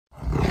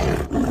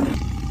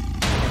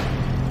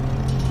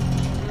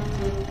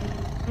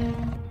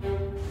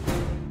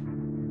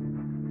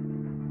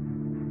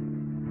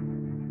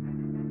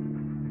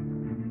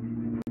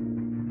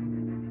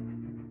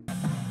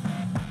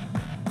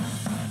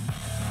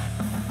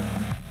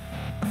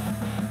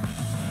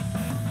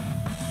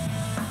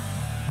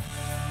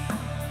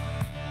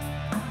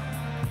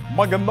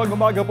Magandang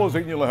umaga po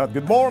sa inyo lahat.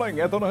 Good morning.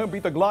 Ito na ang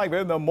BITAG Live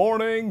in the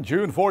morning,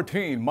 June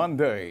 14,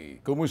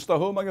 Monday. Kumusta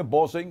ho mga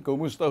bossing?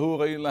 Kumusta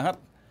ho kayo lahat?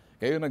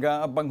 Kayo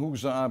nag-aabang ho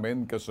sa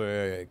amin kasi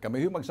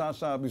kami ho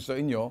magsasabi sa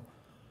inyo,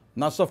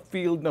 nasa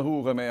field na ho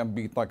kami ang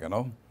BITAG,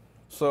 ano?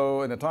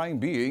 So, in the time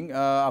being,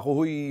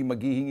 ako ho'y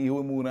maghihingi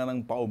ho muna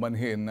ng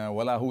paumanhin na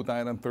wala ho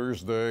tayo ng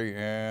Thursday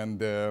and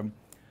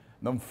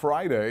ng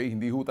Friday,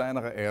 hindi ho tayo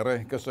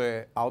naka-ere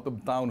kasi out of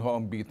town ho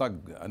ang BITAG.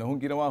 Ano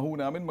hong ginawa ho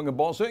namin mga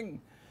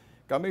bossing?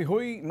 Kami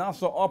ho'y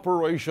nasa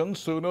operation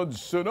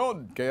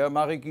sunod-sunod. Kaya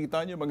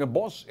makikita nyo mga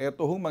boss,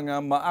 eto hong mga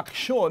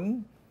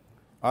maaksyon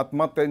at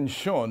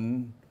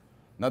matensyon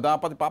na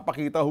dapat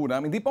ipapakita ho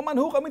namin. Hindi pa man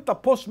ho kami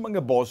tapos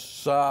mga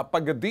boss sa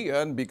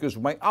Pagadian because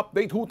may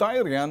update ho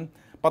tayo riyan.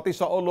 Pati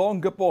sa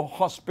Olongapo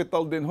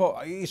Hospital din ho.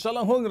 Ay, isa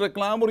lang hong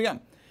reklamo riyan.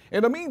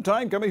 In the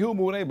meantime, kami ho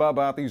muna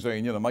ibabati sa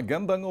inyo na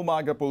magandang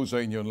umaga po sa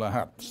inyo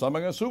lahat. Sa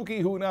mga suki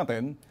ho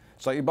natin,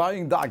 sa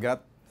ibayang dagat,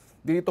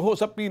 dito ho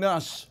sa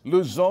Pinas,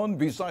 Luzon,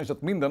 Visayas at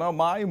Mindanao,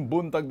 maayong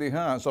buntag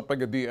diha sa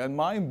Pagadian,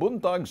 maayong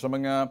buntag sa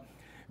mga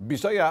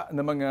Bisaya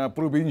na mga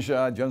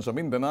probinsya dyan sa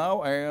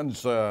Mindanao and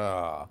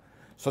sa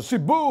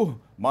Cebu,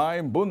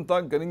 maayong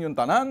buntag kaninyong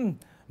tanan,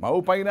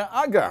 maupay na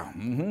aga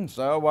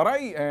sa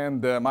Waray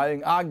and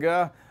maayong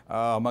aga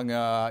mga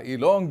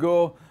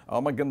Ilonggo,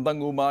 magandang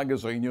umaga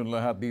sa inyong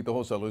lahat dito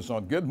ho sa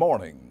Luzon. Good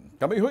morning.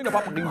 Kami ho'y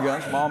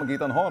napapakinggan sa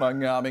mamamagitan ho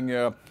ng aming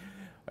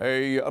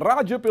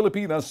Radyo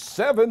Pilipinas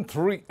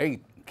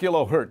 738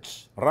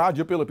 kHz.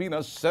 Radyo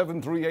Pilipinas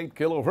 738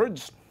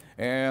 kHz.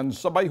 And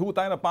sabay ho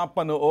tayo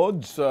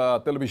napapanood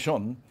sa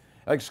telebisyon.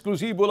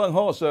 Eksklusibo lang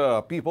ho sa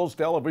People's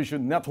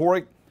Television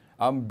Network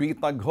ang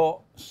BITAG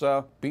ho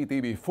sa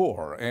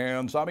PTV4.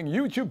 And sa aming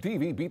YouTube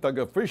TV,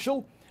 BITAG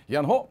Official,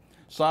 yan ho.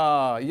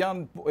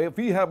 If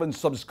you haven't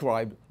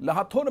subscribed,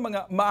 lahat ho ng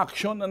mga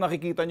ma-action na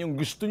nakikita nyo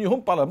gusto nyo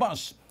hong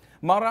palabas,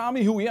 marami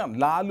ho yan,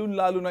 lalo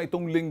na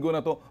itong linggo na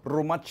to,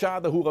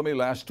 rumatsyada ho kami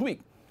last week.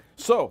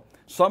 So,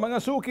 sa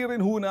mga suki rin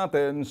ho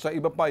natin, sa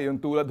iba pa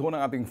yung tulad ho ng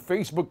ating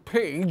Facebook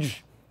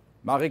page,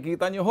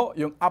 makikita nyo ho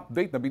yung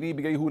update na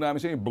binibigay ho namin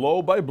sa inyo,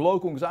 blow by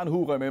blow kung saan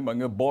ho kami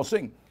mga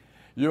bossing.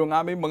 Yung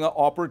aming mga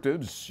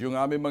operatives, yung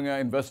aming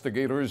mga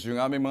investigators, yung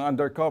aming mga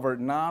undercover,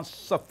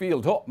 nasa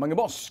field ho, mga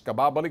boss.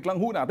 Kababalik lang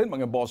ho natin,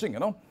 mga bossing,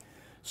 ano?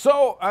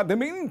 So, at the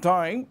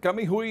meantime,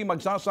 kami ho'y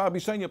magsasabi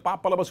sa inyo,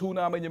 papalabas ho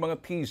namin yung mga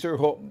teaser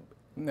ho,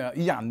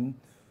 yan,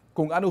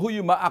 kung ano ho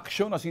yung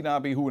ma-action na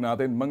sinabi ho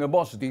natin, mga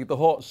boss, dito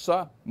ho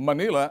sa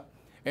Manila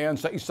and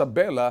sa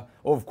Isabela.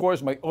 Of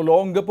course, may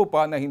Olongapo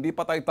pa na hindi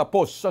pa tayo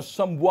tapos sa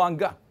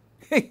Zamboanga.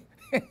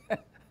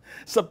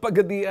 Sa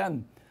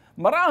Pagadian.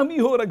 Marami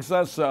ho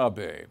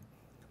nagsasabi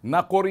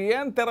na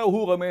kuryente raw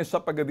ho kami sa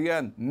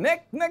Pagadian.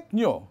 Nek-nek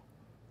nyo,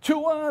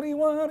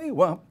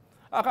 chuwari-wari-wap.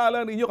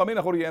 Akala ninyo kami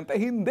na kuryente?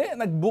 Hindi.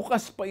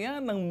 Nagbukas pa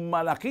yan ng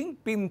malaking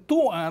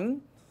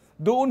pintuan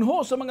doon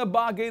ho sa mga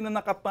bagay na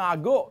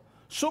nakatago.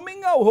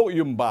 Sumingaw ho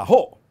yung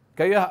baho.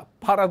 Kaya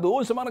para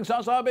doon sa mga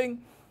nagsasabing,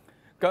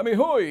 kami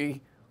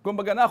ho'y,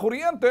 kumbaga na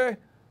kuryente,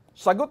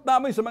 sagot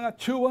namin sa mga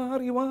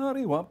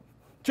chuwari-wari-wap,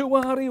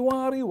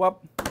 chuwari-wari-wap.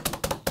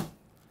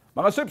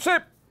 Mga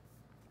sip-sip.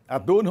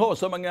 At doon ho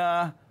sa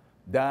mga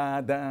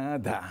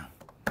da-da-da,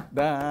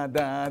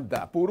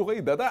 da-da-da. Puro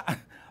kayo dada.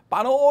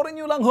 Panoorin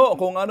nyo lang ho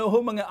kung ano ho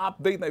mga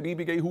update na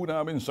ibibigay ho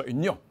namin sa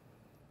inyo.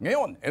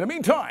 Ngayon, in the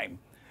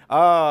meantime,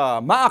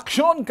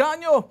 ma-action ka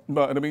nyo.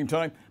 In the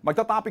meantime,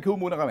 magta-topic ho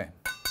muna kami.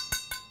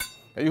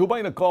 Kayo ho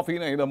ba yung nag-coffee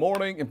na in the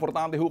morning?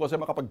 Importante ho kasi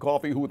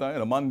makapag-coffee ho tayo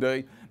na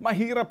Monday.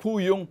 Mahirap ho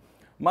yung,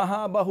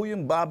 mahaba ho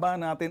yung baba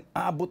natin,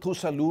 abot ho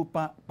sa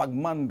lupa pag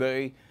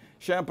Monday.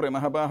 Siyempre,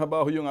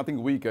 mahaba-haba ho yung ating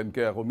weekend.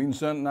 Kaya kung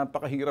minsan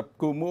napakahirap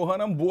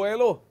kumuha ng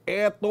buwelo,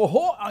 eto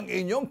ho ang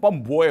inyong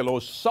pambuwelo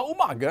sa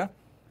umaga.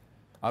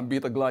 Ang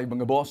BITAG Live,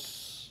 mga boss.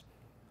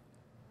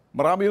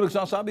 Marami yung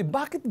nagsasabi,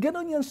 bakit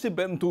gano'n yan si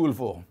Ben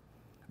Tulfo?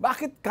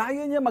 Bakit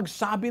kaya niya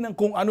magsabi ng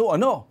kung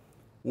ano-ano?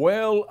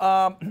 Well,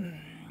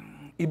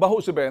 iba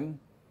ho si Ben.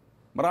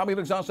 Marami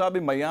yung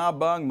nagsasabi,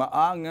 mayabang,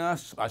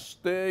 maangas,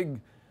 astig,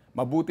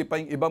 mabuti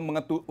pa yung ibang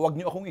mga huwag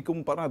niyo akong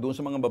ikumpara doon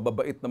sa mga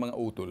bababait na mga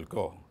utol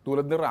ko.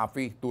 Tulad ni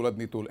Rafi, tulad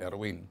ni Tul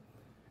Erwin.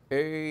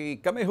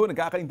 Kami ho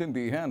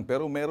nagkakaintindihan,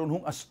 pero meron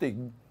hong astig.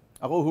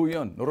 Ako ho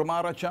yun,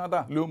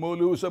 rumaratsada,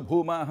 lumulusab,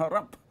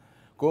 humaharap,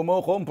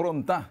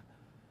 kumukompronta.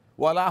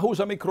 Wala ho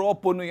sa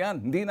mikropono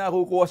yan. Hindi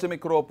nakukuha sa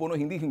mikropono,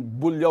 hindi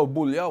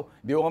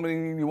bulyaw-bulyaw. Hindi ko kami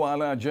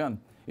naniniwala dyan.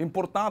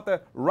 Importante,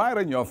 right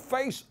in your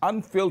face,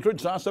 unfiltered,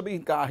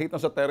 sasabihin kahit na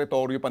sa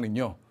teritoryo pa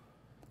ninyo.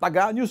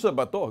 Taga nyo sa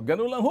bato.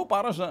 Ganun lang ho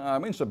para sa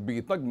amin sa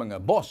BITAG, mga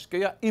boss.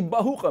 Kaya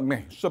iba ho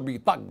kami sa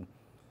BITAG.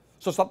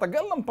 So sa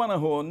tagal ng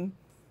panahon,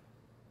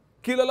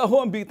 kilala ho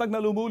ang BITAG na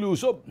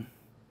lumulusob.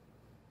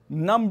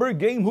 Number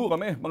game ho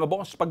kami, mga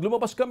boss. Pag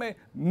lumabas kami,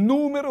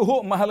 numero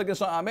ho mahalaga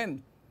sa amin.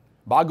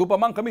 Bago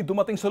pa man kami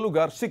dumating sa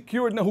lugar,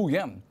 secured na ho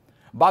yan.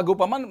 Bago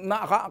pa man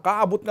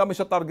nakaabot kami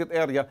sa target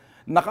area,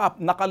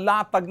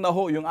 nakalatag na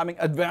ho yung aming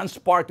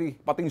advance party,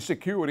 pating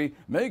security,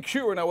 make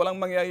sure na walang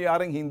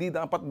mangyayaring hindi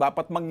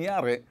dapat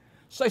mangyari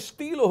sa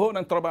estilo ho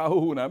ng trabaho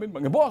ho namin,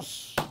 mga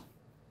boss.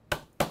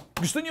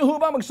 Gusto niyo ho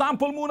ba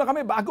mag-sample muna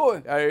kami bago?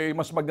 Ay,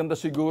 mas maganda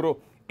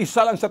siguro.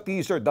 Isa lang sa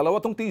teaser. Dalawa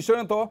tong teaser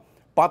na to.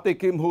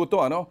 Patikim ho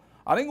to, ano?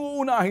 Anong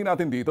uunahin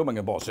natin dito,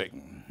 mga bossing?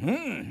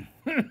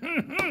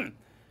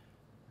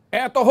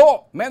 Eto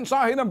ho,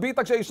 mensahe ng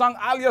bitag sa isang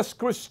alias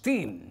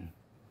Christine.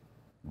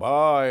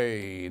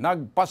 Bay,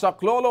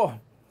 nagpasaklolo,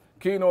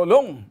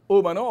 kinulong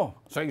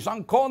umano sa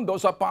isang kondo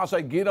sa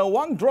Pasay,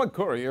 ginawang drug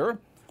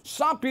courier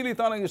sa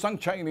pilitan ng isang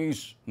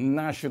Chinese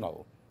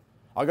national.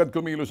 Agad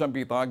kumilos ang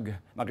bitag,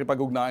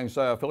 nakipag-ugnayan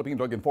sa Philippine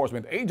Drug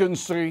Enforcement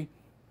Agency.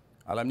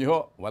 Alam niyo ho,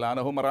 wala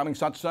na ho maraming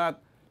sat-sat.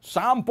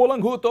 Sample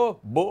lang ho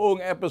to, buong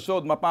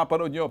episode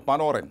mapapanood nyo,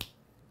 panoorin.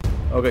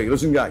 Okay,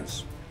 listen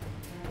guys.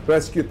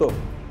 Rescue to,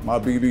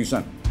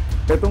 mabilisan.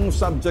 Itong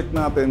subject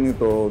natin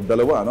ito,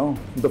 dalawa, no?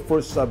 The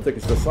first subject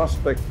is the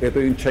suspect.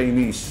 Ito yung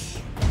Chinese.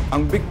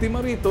 Ang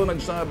biktima rito,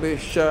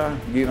 nagsabi siya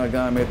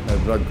ginagamit na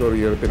drug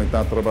courier,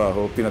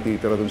 pinagtatrabaho,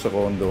 pinatitira dun sa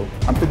kondo.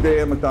 Ang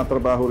pideya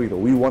magtatrabaho rito,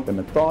 we want a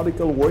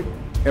methodical work.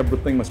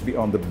 Everything must be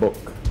on the book,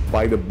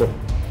 by the book.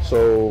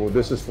 So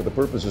this is for the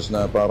purposes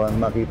na parang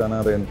makita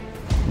natin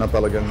na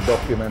talagang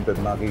documented,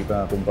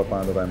 nakita kung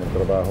paano tayo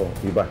magtrabaho.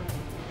 Iba.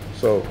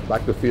 So,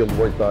 back to field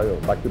work tayo,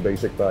 back to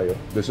basic tayo.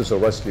 This is a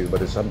rescue,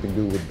 but it's something to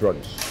do with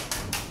drugs.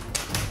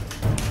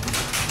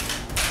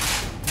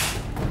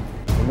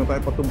 Huwag na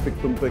tayo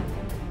patumpik-tumpik.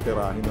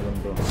 Tirahin na lang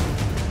to.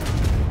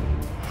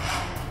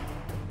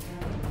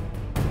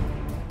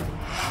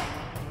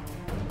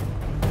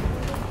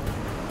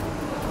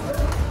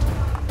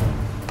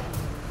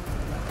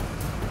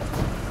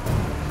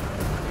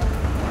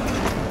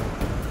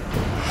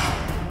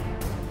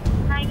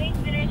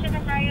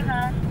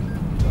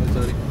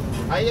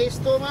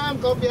 IAS 2, ma'am.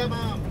 Kopya,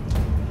 ma'am.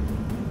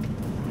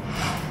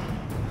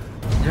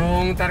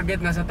 Yung target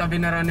nasa tabi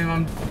na rin ni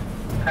ma'am.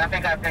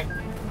 Kate.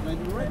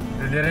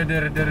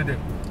 Ready.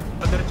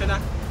 Diretso na,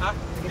 ha?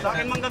 Sa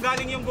akin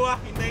manggagaling yung guwa.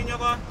 Hintayin niyo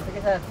ako. Sige,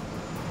 sir.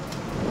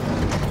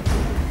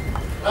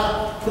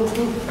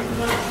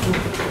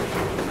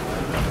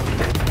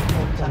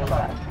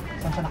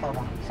 Saan siya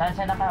nakabang? Saan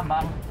siya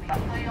nakabang?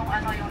 Ito yung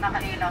yung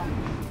nakailaw.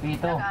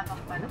 Dito.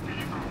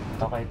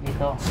 Okay,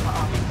 dito.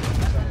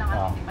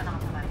 Oo. Hindi pa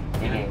nakasabay.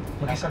 Sige.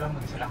 Mag-isa lang.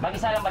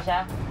 Mag-isa lang ba siya?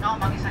 Oo,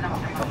 mag-isa lang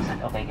siya. Mag-isa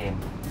lang. Okay, game.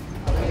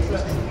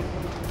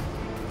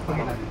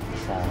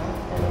 Isa,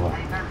 dalawa.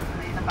 Ayun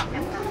na,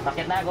 pakyat na.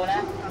 Bakit na? Go na?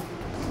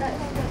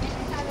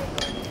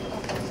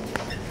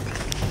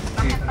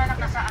 Pakyat pa lang,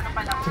 nasa ano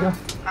pa lang.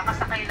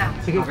 Kakasakay lang.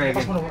 Sige, okay.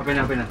 Open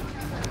na.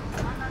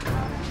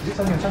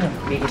 Saan yun?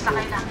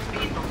 Kakasakay lang.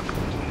 Dito.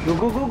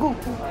 Go.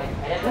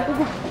 Ayan na.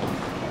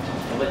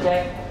 Double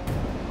check.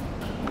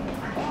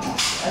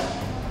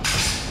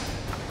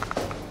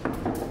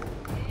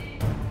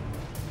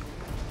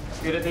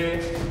 Security.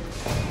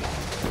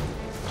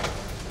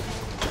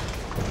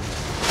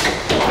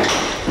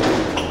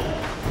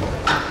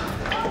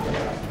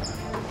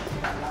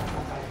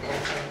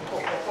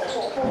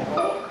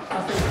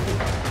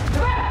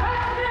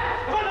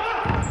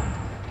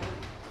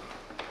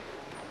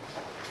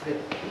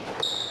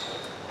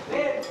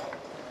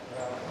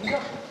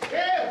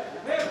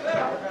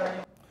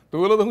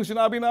 Tulad ng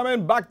sinabi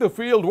namin, back to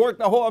field work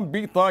na ho ang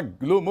bitag.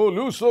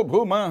 Lumulusob,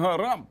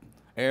 humaharap.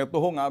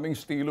 Ito ho ang aming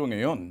estilo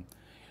ngayon.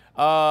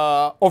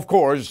 Of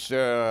course,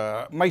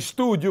 may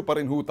studio pa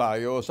rin ho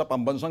tayo sa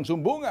pambansang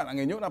sumbungan.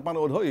 Ang inyo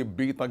napanood ho'y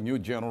Bitag New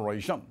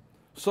Generation.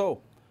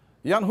 So,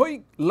 yan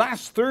ho'y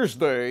last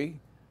Thursday.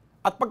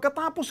 At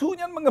pagkatapos ho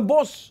niyan mga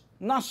boss,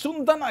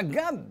 nasundan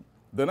agad.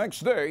 The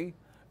next day,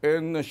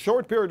 in a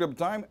short period of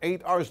time,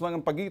 8 hours lang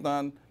ang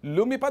pagitan,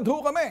 lumipad ho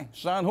kami.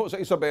 Saan ho? Sa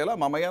Isabela.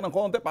 Mamaya ng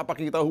konti,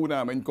 papakita ho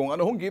namin kung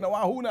ano hong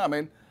ginawa ho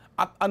namin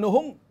at ano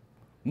hong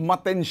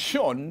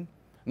matensyon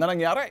na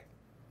nangyari.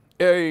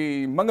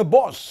 Eh, mga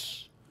boss,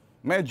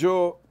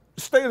 medyo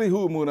stay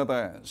ho muna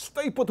tayo.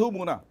 Stay put ho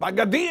muna.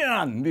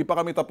 Pagadian! Hindi pa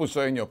kami tapos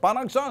sa inyo.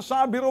 Parang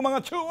sasabi ro mga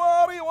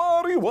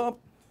chuwari-wari-wap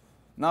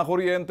na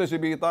kuryente si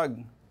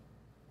Bitag.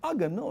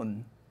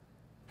 Ganon.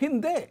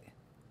 Hindi.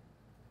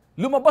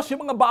 Lumabas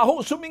yung mga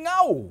baho,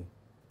 sumingaw.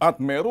 At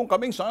meron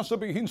kaming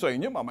sasabihin sa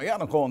inyo mamaya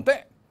ng konti.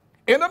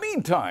 In the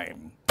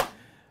meantime,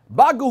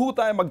 bago ho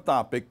tayo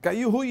mag-topic,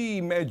 kayo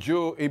ho'y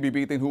medyo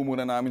ibibitin ho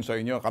muna namin sa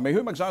inyo. Kami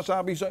ho'y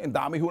magsasabi sa ang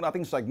dami ho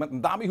nating segment,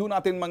 ang dami ho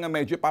natin mga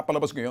medyo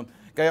papalabas ngayon.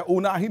 Kaya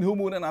unahin ho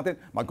muna natin,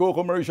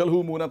 magko-commercial ho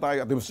muna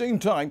tayo. At the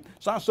same time,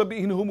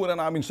 sasabihin ho muna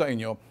namin sa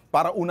inyo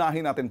para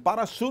unahin natin,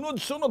 para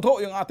sunod-sunod ho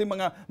yung ating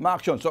mga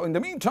action. So in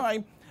the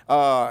meantime,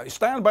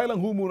 standby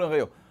lang ho muna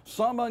kayo.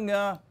 Sa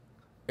mga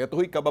ito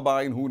ho'y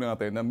kababayan ho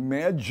natin na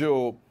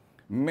medyo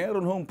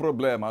meron hong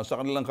problema sa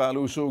kanilang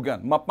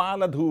kalusugan.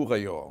 Mapalad ho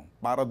kayo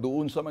para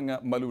doon sa mga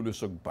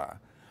malulusog pa.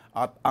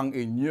 At ang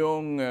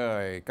inyong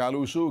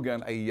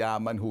kalusugan ay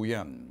yaman ho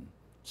yan.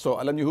 So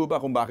alam niyo ho ba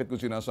kung bakit ko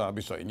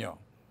sinasabi sa inyo?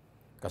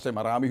 Kasi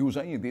marami ho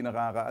sa inyo hindi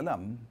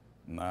nakakaalam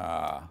na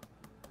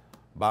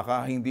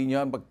baka hindi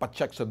niya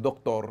magpa-check sa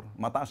doktor,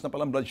 mataas na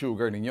palang blood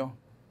sugar ninyo.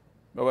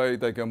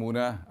 Babay, teka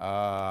muna.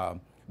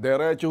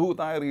 Diretso ho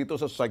tayo rito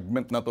sa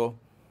segment na to.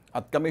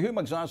 At kami ho'y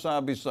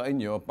magsasabi sa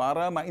inyo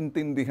para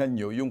maintindihan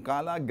nyo yung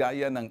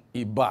kalagayan ng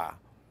iba.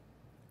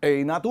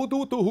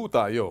 natututo ho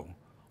tayo.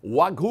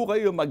 Huwag ho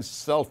kayo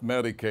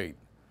mag-self-medicate.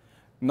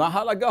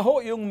 Nahalaga ho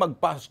yung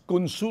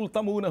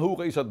magpakonsulta muna ho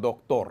kayo sa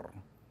doktor.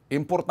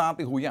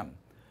 Importante ho yan.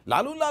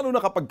 Lalo-lalo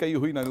na kapag kayo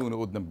ho'y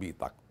nanonood ng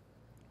BITAG.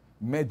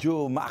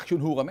 Medyo ma-action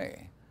ho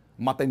kami.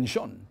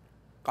 Matensyon.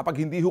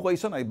 Kapag hindi ho kayo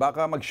sanay,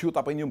 baka mag-shoot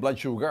up yung blood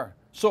sugar.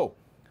 So,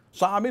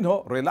 sa amin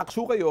ho, relax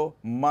ho kayo.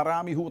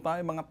 Marami ho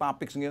tayong mga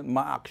topics ngayon,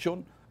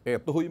 ma-action.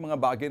 Ito ho yung mga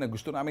bagay na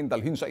gusto namin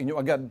dalhin sa inyo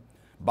agad.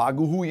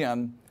 Bago ho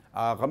yan,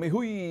 kami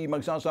ho'y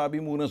magsasabi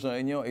muna sa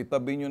inyo,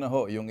 itabi nyo na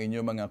ho yung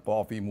inyong mga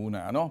coffee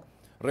muna. Ano?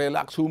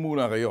 Relax ho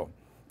muna kayo.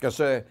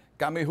 Kasi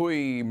kami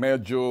ho'y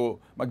medyo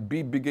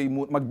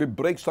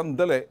magbe-break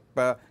sandali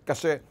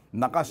kasi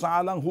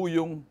nakasalang ho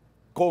yung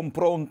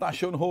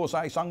komprontasyon ho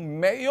sa isang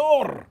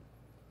mayor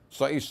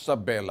sa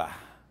Isabela.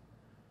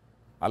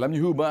 Alam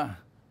niyo ho ba,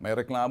 may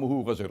reklamo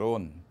ho kasi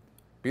ron.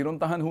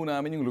 Pinuntahan ho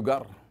namin yung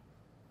lugar.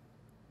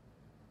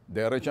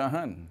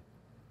 Derechahan.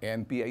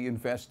 NPA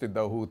infested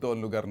daw ho to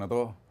ang lugar na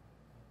to.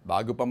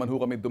 Bago pa man ho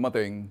kami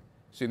dumating,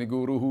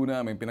 siniguro ho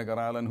namin,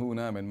 pinag-aralan ho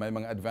namin, may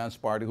mga advanced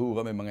party ho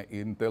kami, mga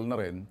intel na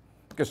rin.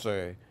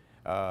 Kasi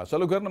sa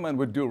lugar naman,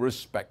 with due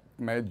respect,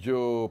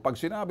 medyo pag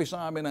sinabi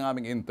sa amin ng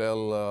aming intel,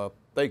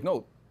 take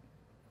note.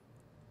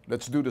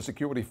 Let's do the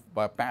security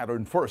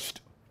pattern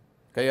first.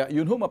 Kaya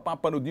yun ho,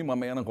 mapapanood niyo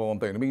mamaya ng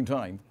konti. In the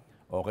meantime,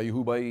 kayo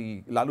ho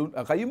ba'y, lalo,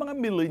 kayo mga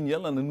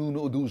millennial na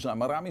nanunood ho sa,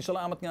 maraming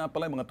salamat nga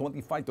pala, mga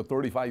 25 to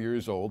 35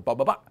 years old,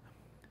 pababa.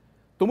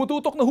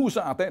 Tumututok na ho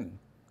sa atin.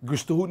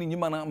 Gusto ho ninyo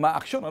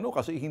ma-action, ano?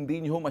 Kasi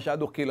hindi niyo ho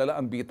masyado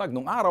kilala ang BITAG.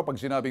 Nung araw, pag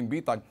sinabing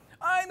BITAG,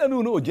 ay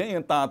nanunood dyan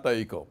yung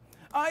tatay ko.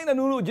 Ay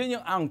nanunood dyan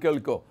yung uncle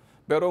ko.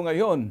 Pero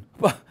ngayon,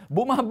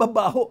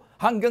 bumababa ho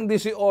hanggang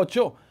 18.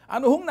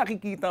 Ano hong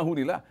nakikita ho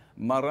nila?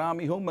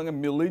 Marami hong mga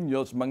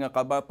millennials, mga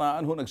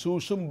kabataan ho,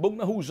 nagsusumbong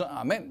na ho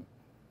sa amin.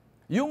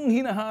 Yung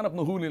hinahanap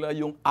na ho nila,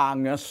 yung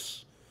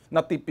angas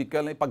na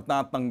typical na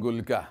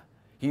pagtatanggol ka.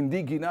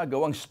 Hindi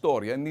ginagawang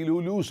storya,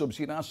 nilulusob,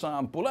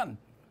 sinasampulan.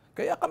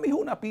 Kaya kami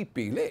ho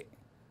napipili.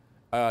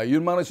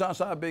 Yun mga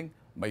nagsasabing,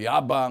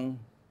 mayabang,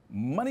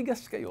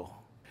 manigas kayo.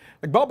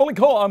 Nagbabalik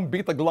ho ang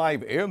BITAG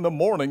Live in the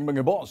morning,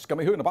 mga boss.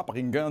 Kami ho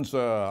napapakinggan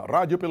sa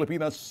Radyo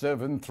Pilipinas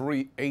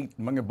 738,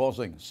 mga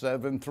bossing.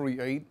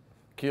 738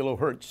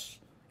 kilohertz.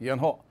 Yan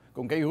ho.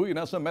 Kung kayo ho'y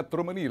nasa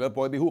Metro Manila,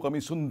 pwede ho kami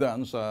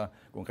sundan sa,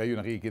 kung kayo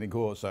nakikinig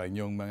ho sa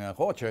inyong mga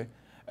kotse,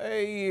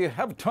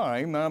 have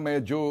time na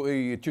medyo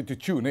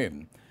tune in.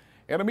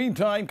 In the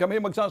meantime, kami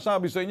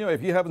magsasabi sa inyo,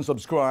 if you haven't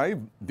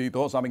subscribed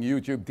dito sa aming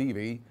YouTube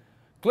TV,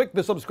 click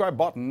the subscribe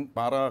button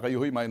para kayo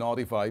ho'y may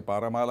notify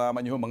para malaman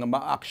nyo mga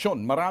ma-action.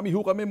 Marami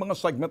ho kami mga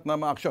segment na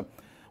ma-action.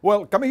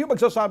 Well, kami ho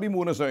magsasabi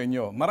muna sa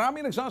inyo.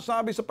 Marami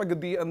nagsasabi sa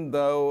pagdian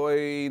daw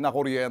ay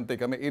nakuryente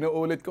kami.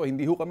 Inuulit ko,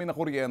 hindi ho kami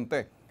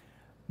nakuryente.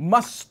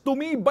 Mas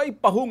tumibay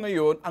pa ho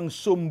ngayon ang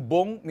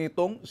sumbong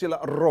nitong sila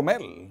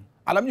Romel.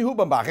 Alam niyo ho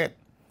ba bakit?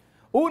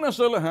 Una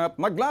sa lahat,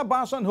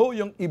 naglabasan ho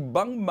yung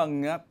ibang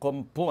mga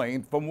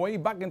complaint from way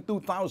back in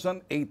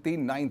 2018,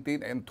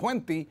 19, and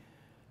 20,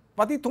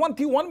 pati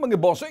 21 mga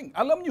bossing.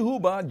 Alam niyo ho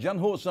ba,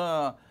 dyan ho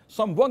sa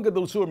Zamboanga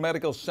del Sur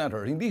Medical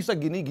Center, hindi sa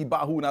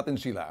ginigiba ho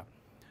natin sila,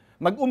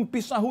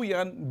 nag-umpisa ho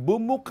yan,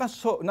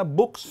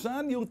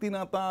 nabuksan yung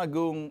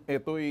tinatagong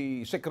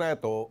ito'y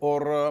sekreto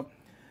or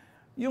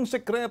yung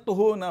sekreto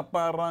ho na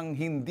parang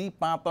hindi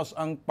patas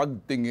ang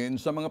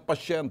pagtingin sa mga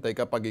pasyente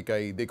kapag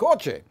ikay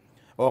dekotse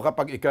o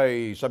kapag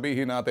ikay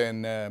sabihin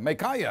natin may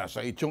kaya sa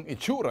ityong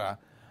itsura,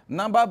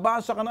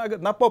 nababasa ka na agad,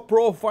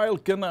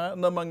 napoprofile ka na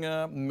ng mga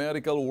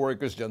medical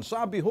workers dyan.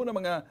 Sabi ho ng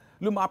mga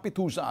lumapit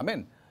ho sa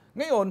amin.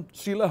 Ngayon,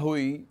 sila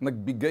ho'y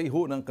nagbigay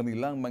ho ng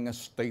kanilang mga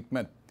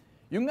statement.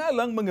 Yung nga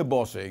lang mga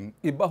bossing,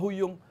 iba ho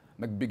yung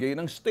nagbigay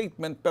ng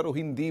statement pero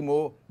hindi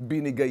mo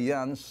binigay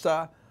yan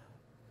sa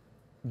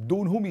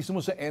doon ho mismo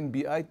sa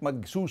NBI at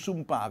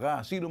magsusumpa ka.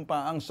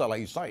 Sinumpa ang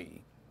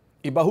salaysay.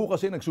 Iba ho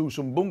kasi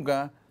nagsusumbong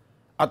ka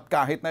at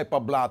kahit na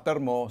ipablatter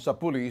mo sa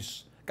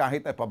pulis,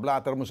 kahit na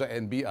ipablatter mo sa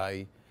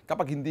NBI,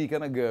 kapag hindi ka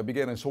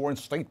nagbigay ng sworn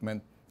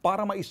statement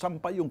para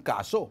maisampa yung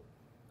kaso.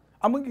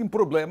 Ang maging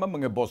problema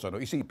mga boss,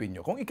 isipin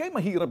nyo, kung ikay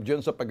mahirap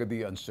dyan sa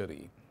Pagadian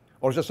City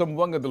or sa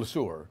Zamboanga del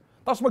Sur,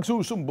 tapos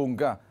magsusumbong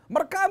ka,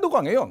 markado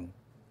ka ngayon.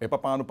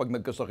 Paano pag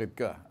nagkasakit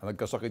ka?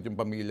 Nagkasakit yung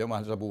pamilya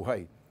mahal sa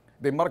buhay.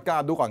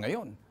 Markado ka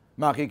ngayon.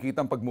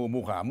 Makikita ang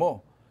pagmumukha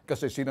mo.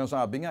 Kasi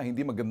sinasabi nga,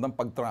 hindi magandang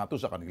pagtrato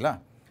sa kanila.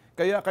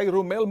 Kaya kay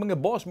Romel, mga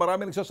boss,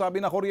 marami nagsasabi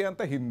na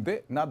kuryente.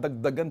 Hindi,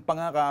 nadagdagan pa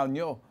nga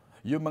kanyo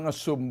yung mga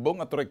sumbong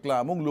at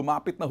reklamong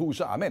lumapit na ho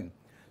sa amin.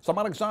 Sa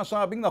mga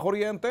nagsasabing na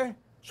kuryente,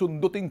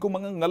 sundutin ko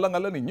mga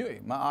ngalangalan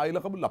ninyo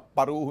Maayla ka mo,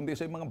 laparuhon di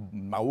sa mga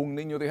maung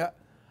ninyo diha.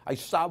 Ay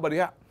saba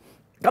diha.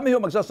 Kami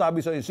ho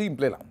magsasabi sa inyo,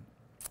 simple lang.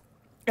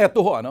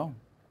 Eto ho,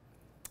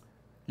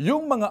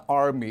 yung mga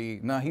army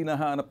na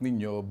hinahanap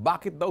ninyo,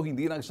 bakit daw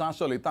hindi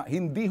nagsasalita?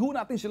 Hindi ho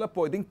natin sila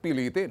pwedeng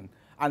pilitin.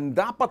 Ang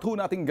dapat ho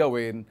natin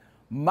gawin,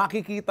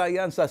 makikita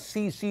yan sa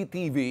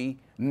CCTV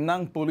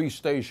ng police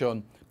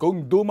station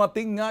kung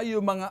dumating nga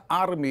yung mga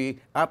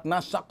army at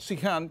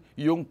nasaksihan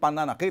yung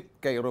pananakit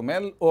kay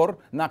Romel or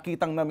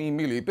nakitang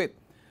namimilipit.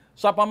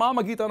 sa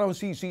pamamagitan ng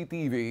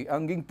CCTV,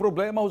 ang ging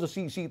problema ho sa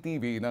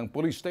CCTV ng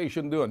police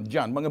station doon,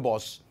 dyan mga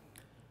boss,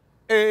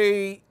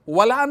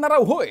 wala na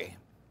raw ho eh.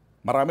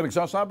 Marami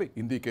nagsasabi,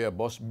 hindi kaya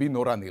boss,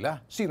 binura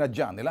nila,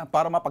 sinadya nila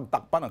para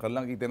mapagtakpan ang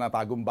kanilang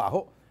itinatagong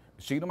baho.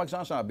 Sino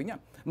magsasabi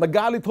niya?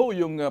 Nagalit ho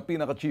yung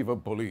pinaka-chief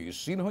of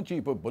police. Sino ang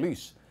chief of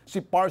police?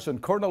 Si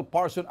Colonel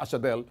Parson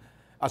Asadil.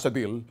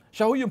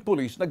 Siya ho yung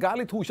police,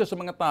 nagalit ho siya sa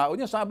mga tao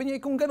niya. Sabi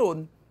niya, kung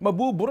ganun,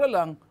 mabubura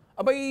lang,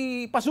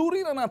 abay,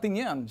 pasuri na natin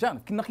yan. Diyan,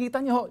 nakita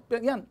niya ho,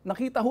 yan,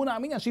 nakita ho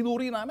namin yan,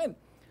 sinuri namin.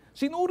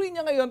 Sinuri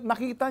niya ngayon,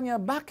 nakita niya,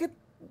 bakit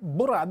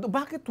burado,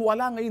 bakit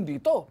wala ngayon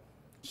dito?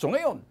 So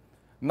ngayon,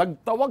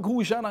 nagtawag ho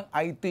siya ng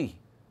IT.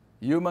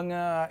 Yung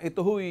mga, ito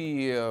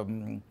ho'y,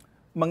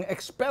 mga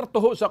eksperto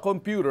ho sa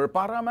computer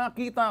para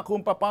makita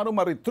kung paano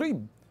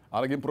ma-retrieve.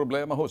 Ang naging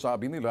problema ho,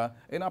 sabi nila,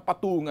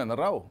 napatungan na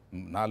raw.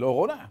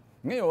 Naloko na.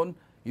 Ngayon,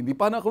 hindi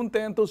pa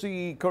nakontento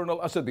si Colonel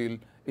Asadil,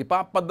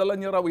 ipapadala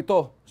niya raw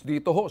ito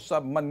dito ho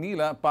sa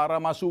Manila para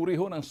masuri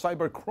ho ng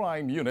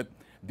cybercrime unit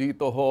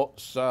dito ho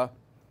sa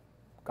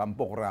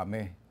Campo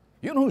Crame.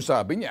 Yun ho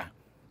sabi niya.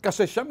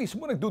 Kasi siya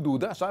mismo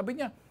nagdududa. Sabi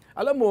niya,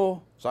 alam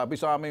mo, sabi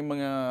sa aming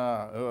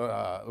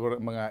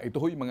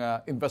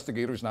mga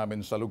investigators namin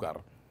sa lugar,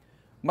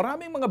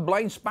 maraming mga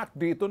blind spot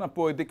dito na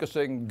pwede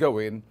kasing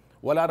gawin.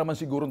 Wala naman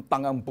sigurong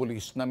tangang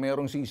pulis na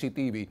merong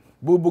CCTV,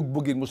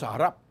 bubugbugin mo sa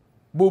harap.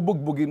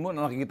 Bubugbugin mo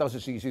na nakikita sa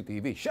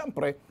CCTV.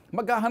 Siyempre,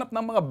 maghahanap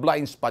ng mga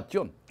blind spot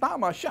yun.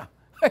 Tama siya.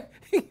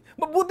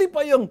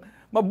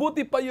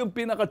 mabuti pa yung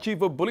pinaka-chief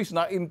of police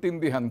na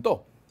intindihan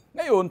to.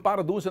 Ngayon,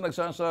 para doon sa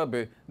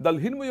nagsasabi,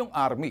 dalhin mo yung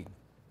army.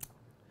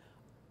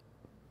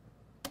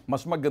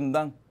 Mas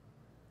magandang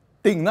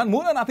tingnan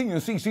muna natin yung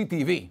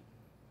CCTV.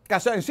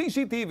 Kasi ang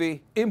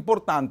CCTV,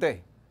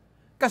 importante.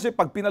 Kasi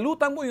pag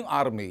pinalutan mo yung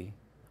army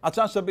at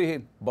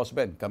sasabihin, Boss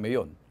Ben, kami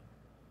yun.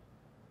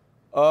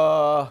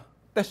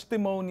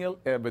 Testimonial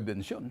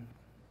evidence yun.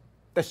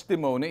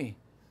 Testimony.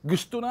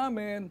 Gusto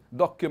namin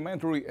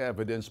documentary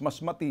evidence,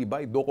 mas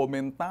matibay,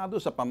 dokumentado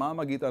sa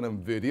pamamagitan ng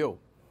video.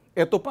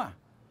 Ito pa,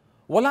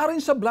 wala rin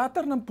sa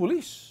blatter ng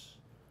pulis.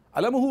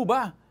 Alam mo ho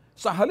ba,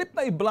 sa halip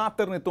na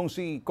i-blatter nitong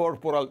si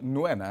Corporal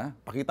Nuena,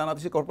 pakita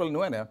natin si Corporal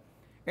Nuena,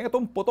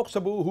 itong putok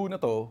sa buho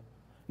na to,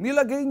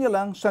 nilagay niya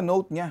lang sa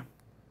note niya.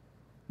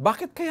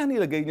 Bakit kaya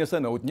nilagay niya sa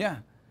note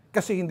niya?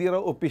 Kasi hindi raw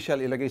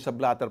official ilagay sa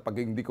blatter pag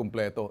hindi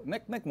kumpleto.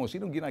 Nek-nek mo,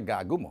 sinong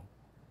ginagago mo?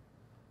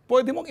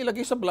 Pwede mong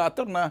ilagay sa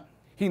blatter na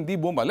hindi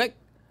bumalik.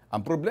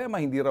 Ang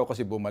problema, hindi raw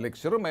kasi bumalik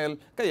si Romel,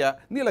 kaya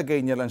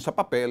nilagay niya lang sa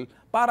papel,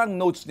 parang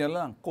notes niya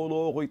lang.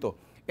 Koloko ito.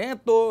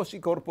 Eto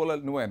si Corporal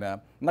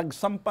Nuena,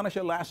 nagsampa na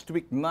siya last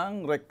week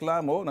ng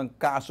reklamo, ng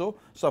kaso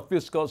sa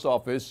Fiscal's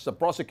Office, sa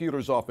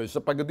Prosecutor's Office,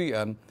 sa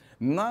Pagadian,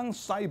 ng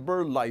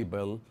cyber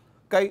libel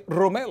kay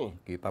Romel.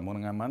 Kita mo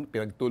na naman,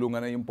 pinagtulungan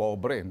na yung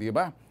pobre, di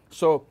ba?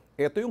 So,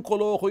 ito yung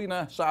kolokoy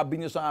na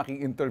sabi niya sa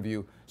aking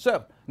interview,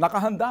 Sir,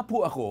 nakahanda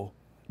po ako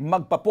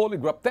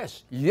magpa-polygraph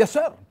test. Yes,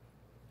 sir.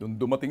 Doon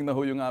dumating na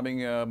ho yung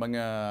aming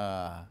mga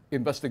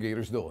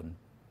investigators doon.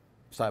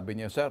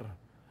 Sabi niya, Sir,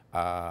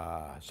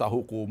 sa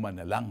hukuman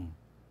na lang.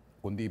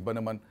 Kundi ba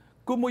naman,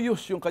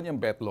 kumuyos yung kanyang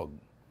betlog.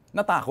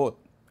 Natakot.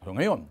 So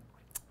ngayon,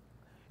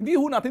 hindi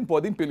ho natin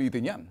pwedeng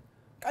pilitin yan.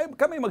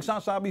 Kami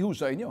magsasabi ho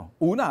sa inyo.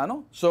 Una,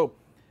 ano? So,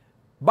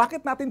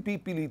 bakit natin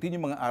pipilitin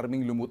yung mga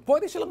arming lumut?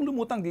 Pwede silang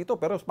lumutang dito,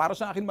 pero para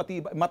sa akin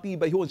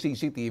matibay ho ang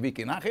CCTV.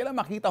 Kinakailan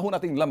makita ho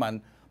natin laman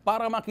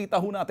para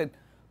makita ho natin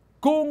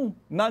kung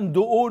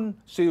nandoon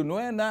si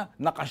Nuena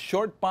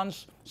naka-short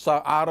pants sa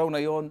araw na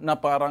yon na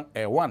parang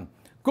ewan.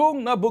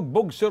 Kung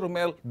nabugbog si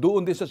Romel,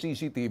 doon din sa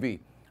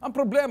CCTV. Ang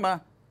problema,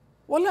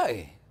 wala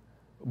eh.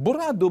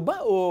 Burado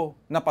ba o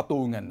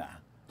napatungan na?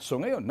 So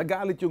ngayon,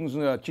 nagalit yung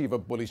chief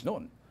of police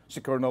noon,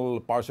 si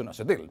Colonel Parson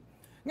Asadil.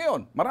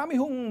 Ngayon,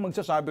 marami hong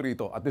magsasabi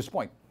rito at this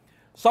point.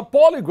 Sa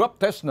polygraph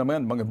test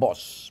naman, mga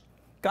boss,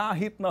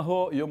 kahit na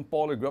ho yung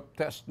polygraph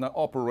test na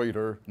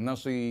operator na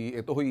si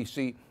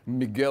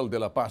Miguel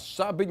de la Paz,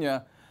 sabi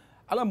niya,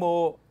 alam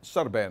mo,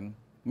 Sir Ben,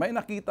 may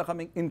nakita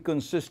kaming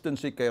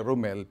inconsistency kay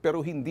Romel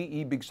pero hindi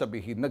ibig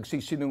sabihin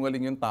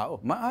nagsisinungaling yung tao.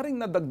 Maaring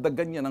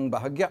nadagdagan niya ng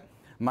bahagya,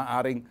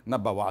 maaring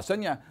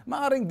nabawasan niya,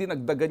 maaring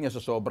dinagdagan niya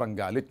sa sobrang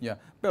galit niya,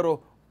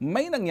 pero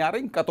may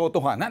nangyaring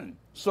katotohanan.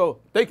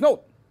 So, take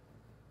note.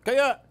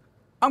 Kaya,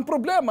 ang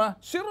problema,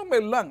 si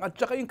Romel lang at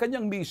saka yung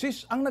kanyang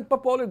misis ang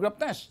nagpa-polygraph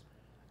test.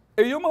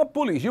 Yung mga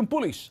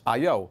pulis,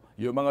 ayaw.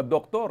 Yung mga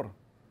doktor,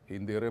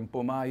 hindi rin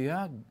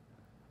pumayag.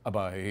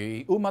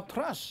 Abay,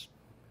 umatras.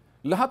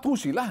 Lahat ho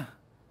sila.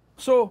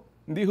 So,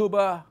 hindi ho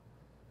ba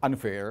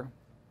unfair?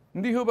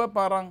 Hindi ho ba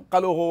parang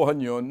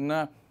kalokohan yon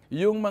na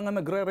yung mga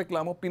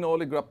nagre-reklamo,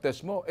 pinolygraph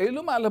test mo,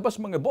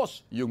 lumalabas mga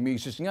boss. Yung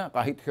misis nga,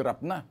 kahit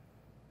hirap na,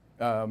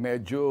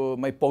 medyo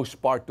may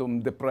postpartum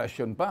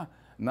depression pa,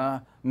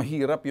 na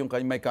mahirap yung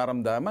may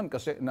karamdaman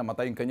kasi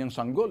namatay yung kanyang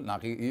sanggol,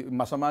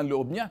 masama ang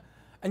loob niya.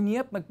 And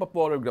yet,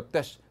 nagpa-polygraph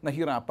test,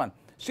 nahirapan.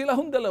 Sila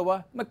hong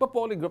dalawa,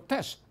 nagpa-polygraph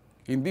test.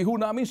 Hindi ho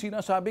namin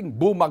sinasabing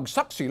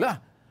bumagsak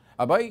sila.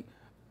 Abay,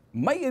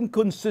 may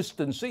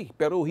inconsistency,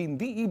 pero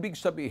hindi ibig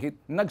sabihin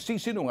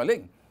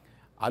nagsisinungaling.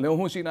 Alam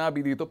mo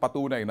sinabi dito,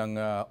 patunay ng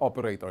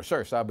operator.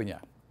 Sir, sabi niya,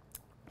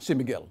 si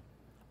Miguel,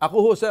 ako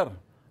ho, sir,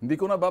 hindi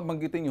ko na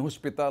babanggitin yung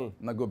hospital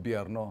na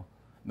gobyerno.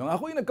 Nung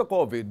ako'y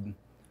nagka-COVID,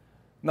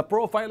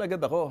 na-profile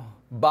agad ako.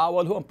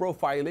 Bawal ho ang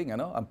profiling.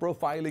 Ano? Ang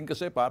profiling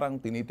kasi parang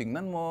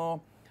tinitingnan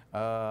mo,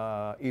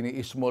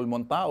 ini-small mo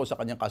ang tao sa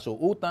kanyang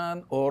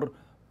kasuutan, or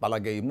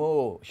palagay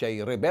mo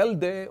siya'y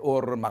rebelde,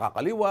 or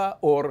makakaliwa,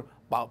 or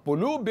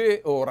pulubi,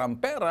 or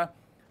rampera.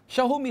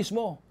 Siya ho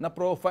mismo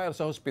na-profile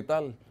sa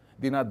hospital.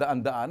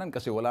 Dinadaan-daanan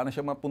kasi wala na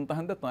siya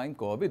mapuntahan that time,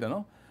 COVID,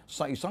 ano?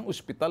 Sa isang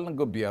ospital ng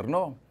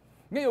gobyerno.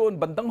 Ngayon,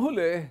 bandang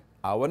huli,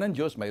 awa ng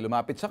Diyos, may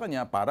lumapit sa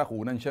kanya para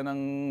kunan siya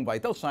ng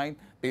vital sign.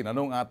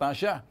 Tinanong ata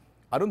siya.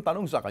 Anong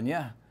tanong sa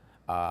kanya?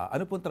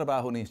 Ano pong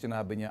trabaho niya?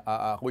 Sinabi niya,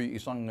 ako'y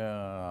isang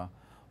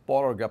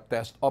polygraph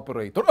test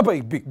operator.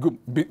 Abay,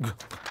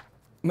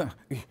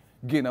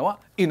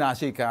 ginawa,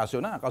 inasikaso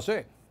na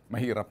kasi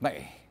mahirap na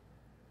eh.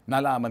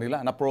 Nalaman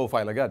nila,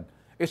 na-profile agad.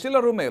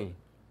 Sila Romel,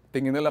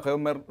 tingin nila kay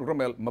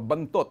Romel,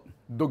 mabantot,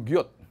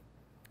 dugyot,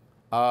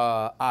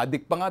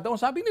 adik pa nga daw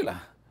ang sabi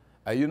nila.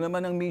 Ayun naman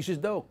ang misis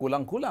daw,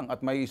 kulang-kulang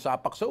at may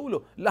sapak sa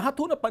ulo. Lahat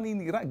ho na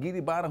paninira,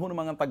 ginibara ho ng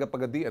mga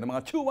tagapagadian, ng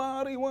mga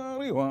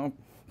chuwari-wari-wap,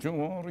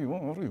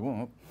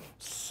 chuwari-wari-wap,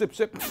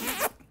 sip-sip.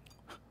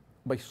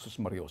 Bay, sus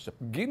Mariosep,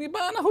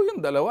 ginibara ho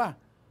yung dalawa.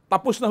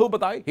 Tapos na ho ba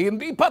tayo?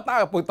 Hindi pa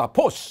tayo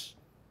tapos.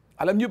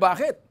 Alam niyo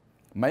bakit?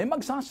 May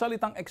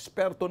magsasalitang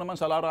eksperto naman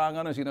sa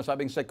larangan ng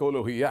sinasabing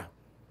psikolohiya.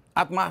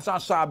 At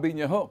masasabi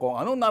niya ho kung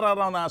anong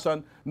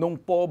nararanasan nung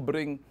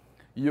pobreng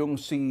yung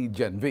si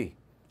Gen V.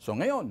 So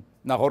ngayon,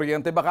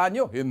 nakuryente ba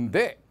kanyo?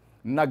 Hindi.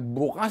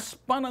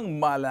 Nagbukas pa ng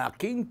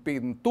malaking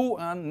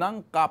pintuan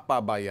ng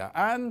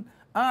kapabayaan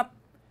at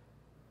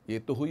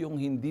ito ho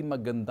yung hindi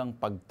magandang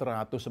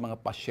pagtrato sa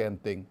mga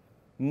pasyenteng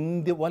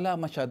hindi wala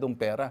masyadong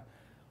pera.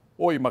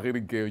 Oy,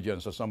 makinig kayo dyan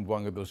sa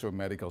Zamboanga del Sur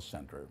Medical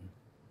Center.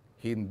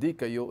 Hindi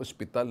kayo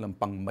ospital ng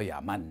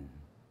pangmayaman.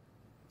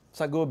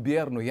 Sa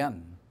gobyerno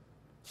yan.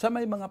 Sa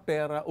may mga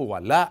pera o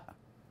wala.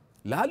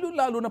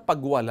 Lalo-lalo na pag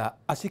wala,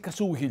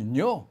 asikasuhin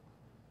nyo.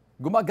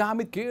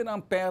 Gumagamit kayo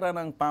ng pera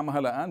ng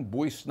pamahalaan,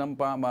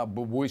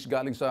 buwis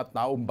galing sa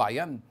taong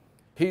bayan.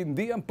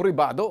 Hindi ang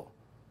pribado.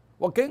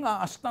 Huwag kayong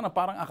aasta na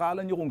parang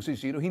akala nyo kung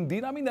sisino. Hindi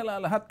namin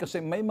nalalahat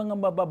kasi may mga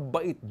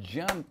mababait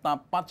dyan,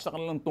 tapat sa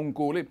kanilang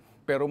tungkulin.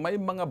 Pero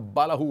may mga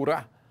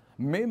balahura,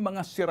 may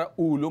mga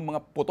siraulo,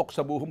 mga putok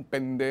sa buhong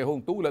pendehong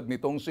tulad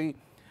nitong si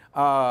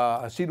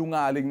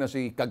sinungaling na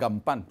si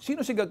Kagampan.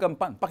 Sino si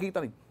Kagampan?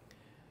 Pakita rin.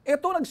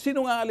 Ito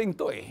nagsinungaling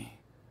to eh.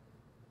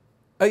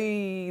 Ay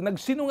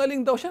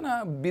nagsinungaling daw siya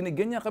na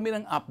binigyan niya kami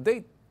ng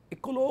update.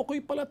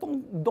 Kolokoy pala tong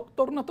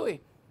doktor na to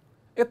eh.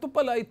 Ito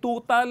pala ay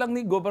tuta lang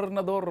ni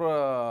Gobernador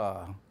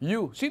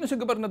Yu. Sino si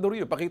Gobernador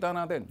Yu? Pakita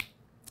natin.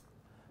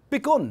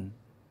 Pikon.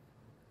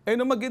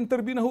 Nung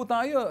mag-interview na ho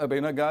tayo,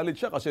 nagalit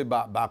siya kasi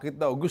bakit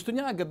daw? Gusto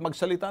niya agad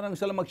magsalita nang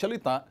sila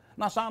magsalita,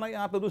 nasanay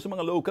ata doon sa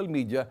mga local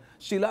media,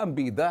 sila ang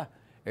bida.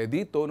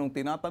 Dito, nung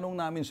tinatanong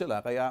namin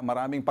sila, kaya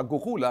maraming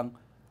pagkukulang,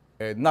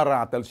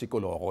 naratel si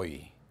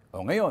Kolokoy.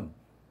 Ngayon,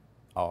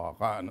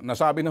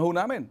 nasabi na ho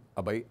namin,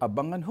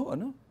 abangan ho,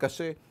 ano?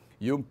 Kasi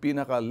yung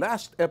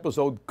pinaka-last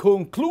episode,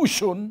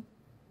 conclusion,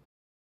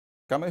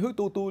 kami ho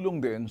tutulong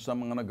din sa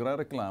mga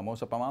nagre-reklamo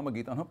sa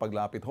pamamagitan ho,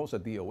 paglapit ho sa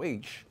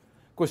DOH,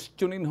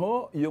 questionin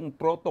ho yung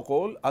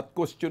protocol at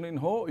questionin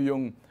ho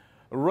yung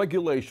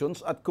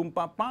regulations at kung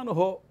paano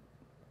ho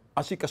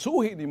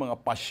asikasuhin yung mga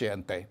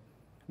pasyente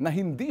na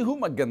hindi ho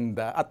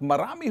maganda at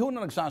marami ho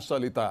na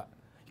nagsasalita.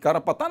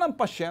 Karapatan ng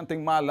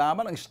pasyenteng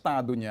malaman ang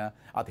estado niya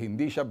at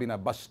hindi siya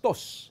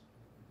binabastos.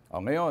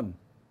 Ngayon,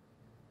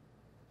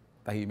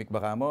 tahimik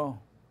ba ka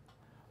mo?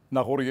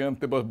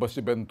 Nakuryente ba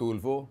si Ben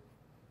Tulfo?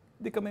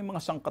 Di kami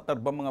mga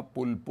sangkatarba, mga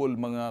pulpul,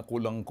 mga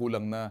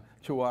kulang-kulang na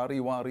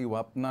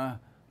chuwari-wari-wap na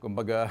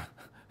kumbaga,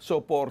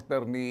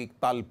 supporter ni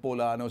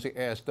Talpolano, si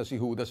Esta, si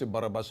Judas, si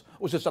Barabas,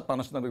 o si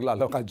Satanas na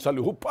naglalakad sa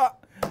lupa.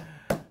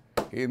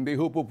 Hindi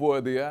ho po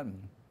pwede yan.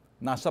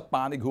 Nasa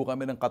panig ho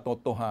kami ng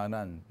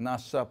katotohanan.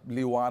 Nasa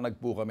liwanag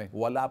po kami.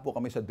 Wala po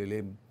kami sa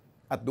dilim.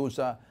 At doon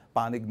sa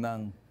panig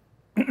ng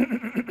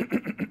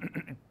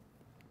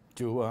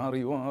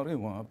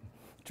chuwari-wari-wap,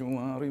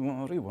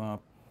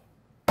 chuwari-wari-wap.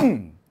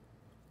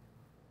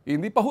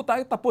 Hindi pa ho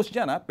tayo tapos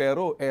dyan,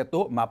 pero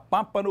eto,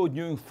 mapapanood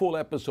nyo yung full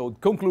episode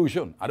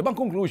conclusion. Ano bang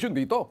conclusion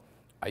dito?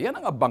 Ayan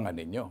ang abangan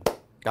ninyo.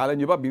 Kala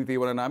nyo ba,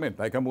 binitiwan na namin?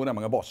 Teka muna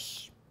mga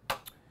boss.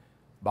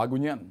 Bago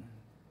niyan,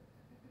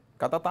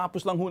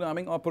 katatapos lang ho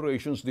namin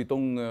operations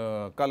ditong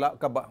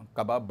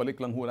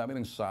kababalik lang ho namin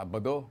ng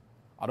Sabado.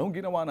 Anong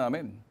ginawa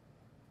namin?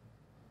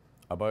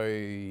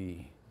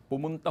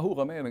 Pumunta ho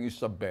kami ng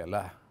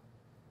Isabela.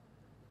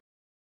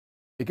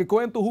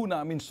 Ikikwento ho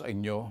namin sa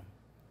inyo,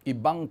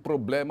 ibang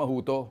problema ho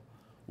to.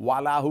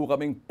 Wala ho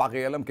kaming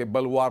pakialam kay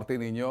baluarte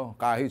ninyo.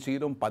 Kahit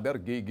sinong pader,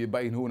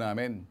 gigibain ho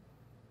namin.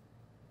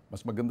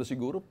 Mas maganda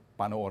siguro,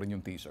 panoorin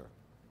yung teaser.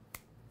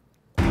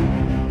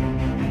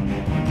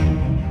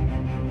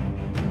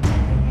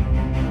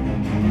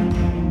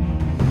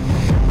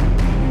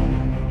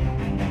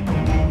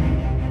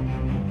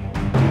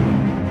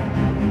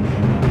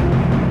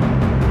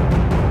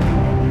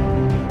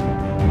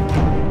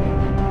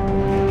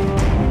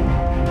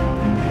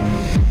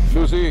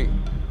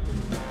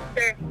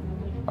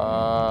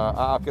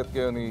 aakit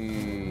kayo ni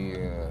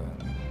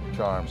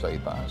Charm sa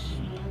itaas.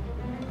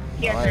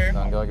 Yes, Alright, sir.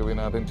 ang gagawin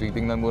natin,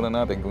 titingnan muna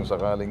natin kung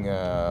sakaling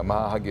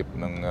mahahagip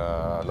ng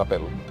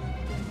lapel.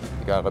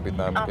 Ikakabit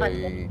namin Okay. kay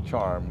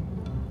Charm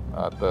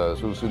at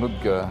susunod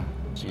ka,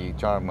 si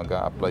Charm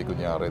mag-a-apply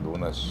kunyari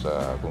doon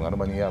sa kung ano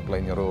man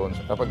i-apply niya roon.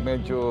 Kapag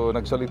medyo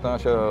nagsalita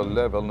siya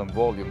level ng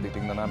volume,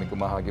 titingnan namin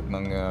kung mahagip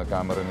ng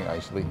camera ni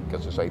Isley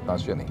kasi sa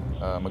itaas yan eh.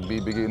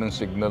 Magbibigay ng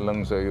signal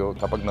lang sa iyo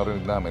kapag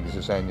narinig namin,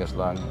 isisenyas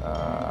lang,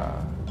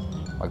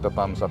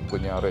 magta-thumbs up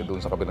kunyari doon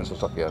sa kabilang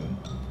sasakyan.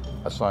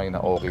 A sign na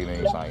okay na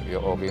yung sign,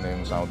 okay na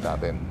yung sound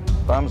natin.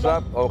 Thumbs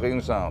up, okay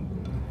yung sound.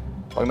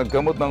 Pag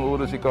nagkamot ng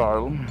ulo si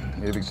Carl,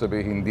 ibig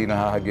sabihin hindi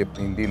nahahagip,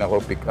 hindi na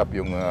pick up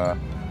yung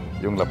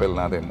lapel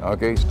natin.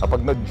 Okay?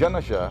 Kapag nadyan na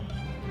siya,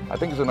 I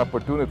think it's an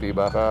opportunity,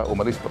 baka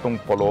umalis pa tong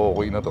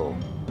polokoy na to.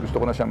 Gusto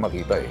ko na siyang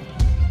makita eh.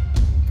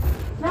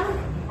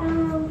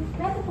 Ma'am,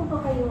 meron po ba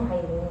kayong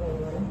hiring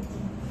ngayon?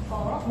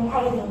 Oo. May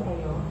hiring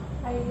kayo?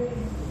 Hiring.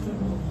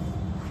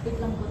 Wait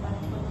lang po tayo.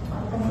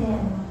 Kasi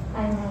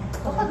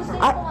Baka gusto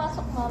niyo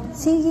pumasok, ma'am.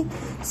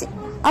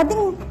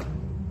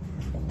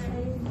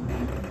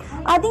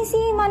 Ading si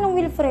Manong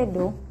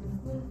Wilfredo.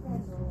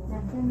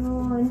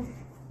 afternoon.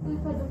 Uy,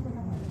 pwede po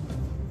naman.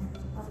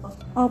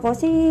 Opo,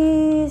 si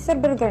Sir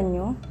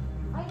Berganyo.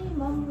 Ay,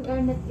 ma'am, we are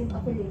not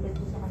affiliated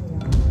po sa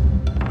kanila.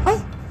 Ay!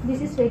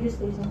 This is radio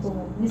station po,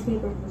 ma'am.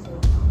 Newspaper po sila.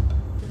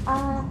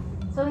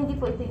 So hindi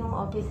po ito yung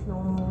office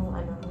nung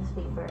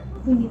newspaper?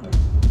 Hindi po.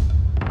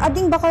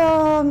 Ading baka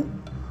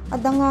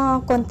adang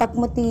contact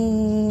mo ti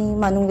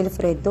Manong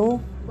Wilfredo.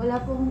 Wala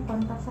po akong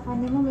contact sa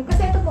kanya, ma'am.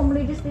 Kasi ito po,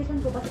 radio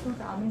station po kasi kung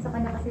sa amin. Sa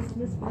kanya kasi sa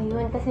newspaper.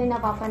 Ayun, kasi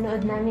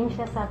napapanood namin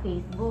siya sa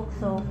Facebook.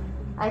 So,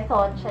 I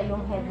thought siya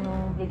yung head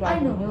ng Brigada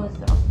I know. News.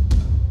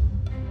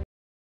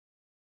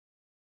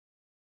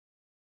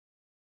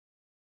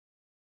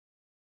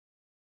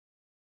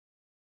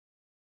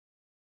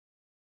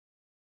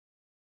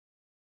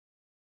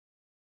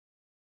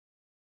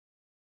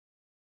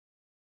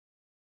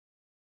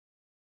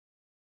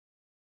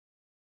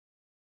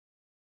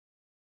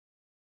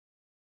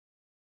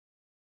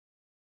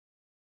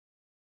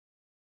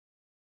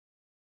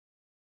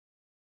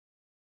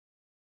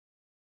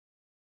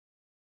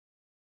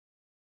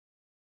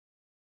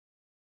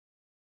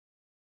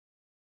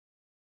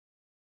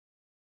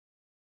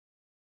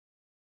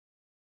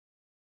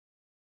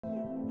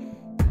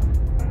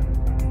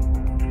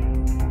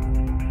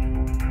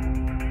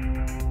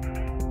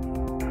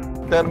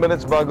 Ten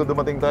minutes bago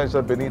dumating tayo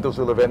sa Benito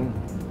Sullivan.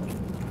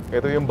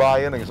 Ito yung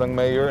bayan ng isang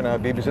mayor na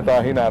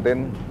bibisitahin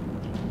natin.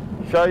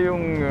 Siya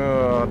yung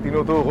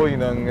tinutukoy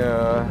ng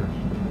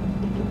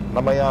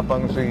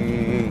namayapang si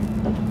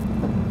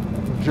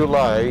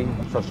July.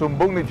 Sa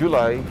sumbong ni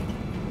July,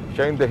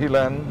 siya yung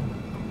dahilan,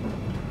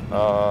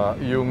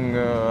 yung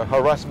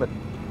harassment,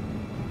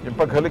 yung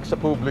paghalik sa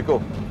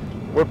publiko.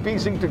 We're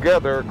piecing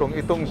together kung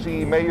itong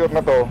si mayor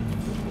na to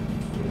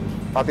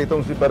at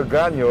itong si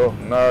Berganyo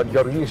na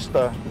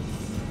diaryista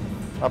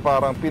na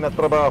parang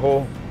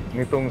pinatrabaho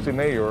nitong si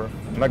Mayor,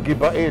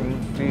 nagibain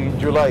si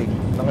July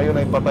na ngayon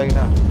ay patay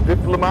na.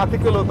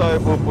 Diplomatically tayo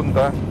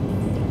pupunta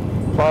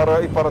para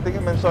iparating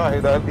ang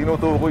mensahe dahil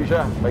tinutukoy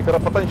siya. May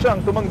karapatan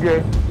siyang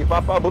tumanggi,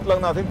 ipapaabot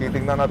lang natin,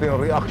 titingnan natin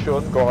yung reaction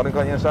kung anong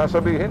kanyang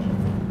sasabihin.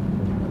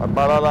 At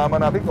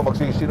malalaman natin kung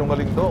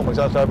magsisinungaling to,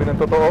 magsasabi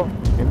ng totoo.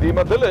 Hindi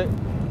madali.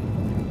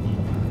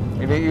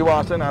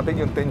 Iniiwasan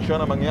natin yung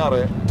tensyon na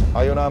mangyari.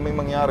 Ayaw namin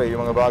mangyari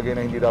yung mga bagay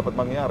na hindi dapat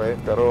mangyari,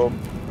 pero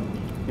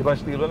ibang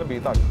estilo ng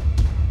BITAG.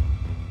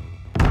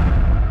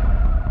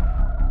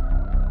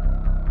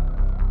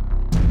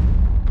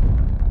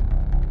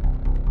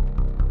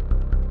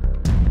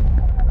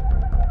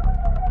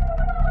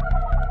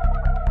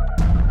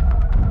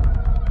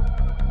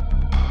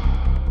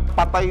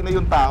 Patay na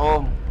yung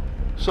tao.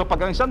 So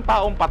pag ang isang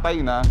taong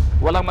patay na,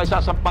 walang may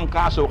sasampang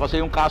kaso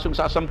kasi yung kasong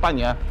sasampan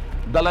niya,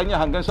 dala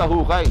niya hanggang sa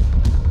hukay.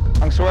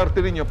 Ang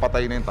swerte ninyo,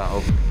 patay na yung tao.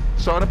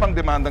 So ano pang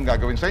demandang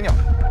gagawin sa inyo?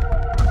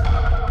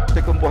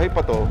 Kasi kung buhay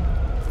pa to,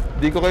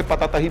 di ko kayo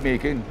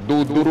patatahimikin.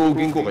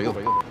 Dudurugin ko kayo.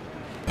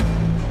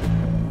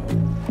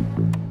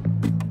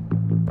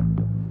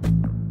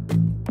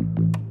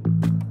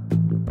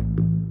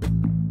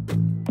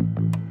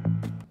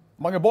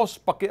 Mga boss,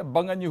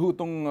 pakiabangan niyo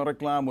itong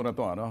reklamo na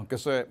to. Ano?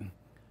 Kasi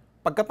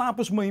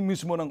pagkatapos mo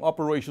mismo ng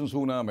operations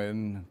ho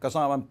namin,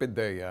 kasamang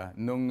PDEA,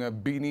 nung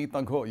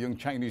binitag ho yung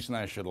Chinese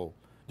national,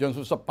 dyan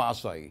sa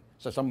Pasay,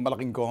 sa isang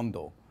malaking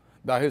kondo.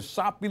 Dahil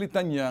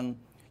sapilitan niyang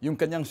yung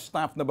kanyang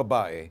staff na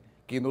babae,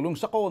 kinulong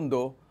sa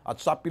kondo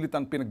at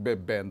sapilitan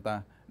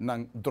pinagbebenta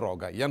ng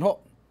droga. Yan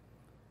ho.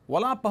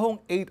 Wala pa hong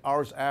 8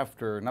 hours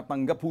after,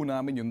 natanggap ho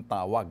namin yung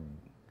tawag.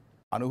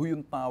 Ano ho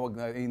yung tawag?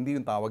 Hindi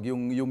yung tawag,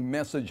 yung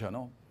message,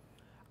 ano?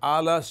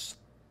 Alas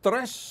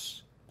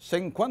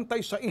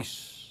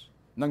 3:56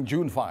 ng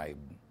June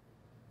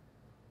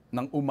 5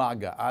 ng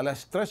umaga,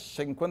 alas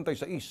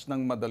 3:56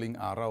 ng madaling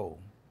araw.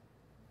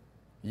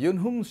 Yun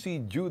hong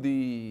si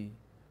Judy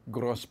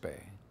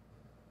Grospe.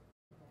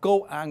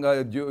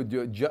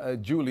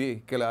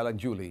 Julie, kilalang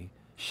Julie,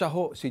 siya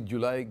ho si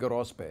July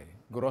Grospe.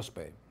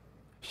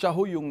 siya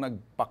ho yung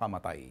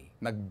nagpakamatay,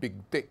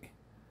 nagbigti.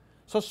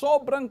 Sa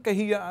sobrang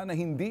kahiyaan na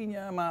hindi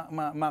niya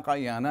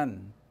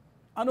makayanan.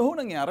 Ano ho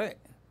nangyari?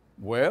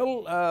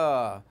 Well,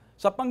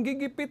 sa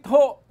panggigipit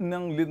ho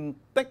ng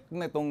lintik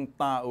nitong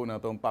tao na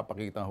itong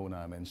papakita ho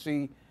namin,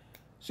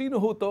 sino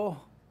ho to?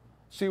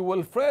 Si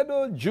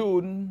Wilfredo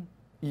June,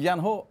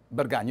 yan ho,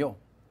 Berganyo.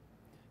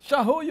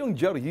 Siya ho yung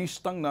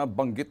jaryistang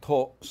nabanggit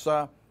ho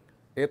sa,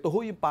 ito ho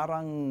yung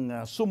parang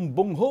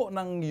sumbong ho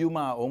ng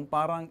yumaong,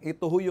 parang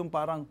ito ho yung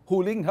parang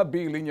huling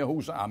habilin niya ho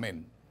sa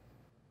amin.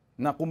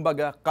 Na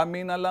kumbaga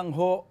kami na lang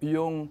ho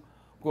yung,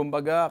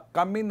 kumbaga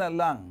kami na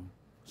lang,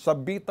 sa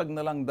bitag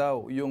na lang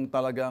daw yung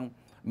talagang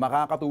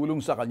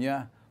makakatulong sa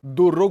kanya.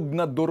 Durog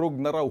na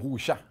raw ho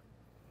siya.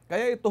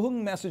 Kaya ito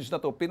hong message na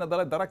to,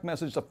 pinadala direct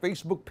message sa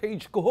Facebook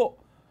page ko ho,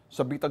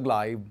 sa BITAG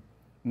Live,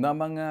 na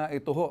mga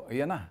ito ho,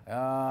 ayan na,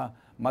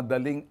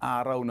 madaling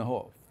araw na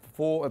ho,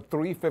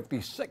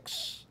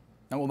 3:56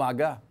 ng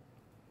umaga.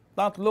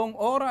 3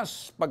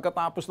 oras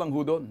pagkatapos lang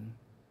ho doon,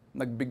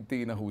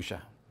 nagbigti na ho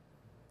siya.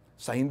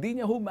 Sa hindi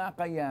niya ho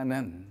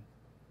makayanan,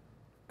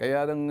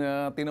 kaya nang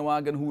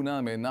tinawagan ho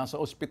namin, nasa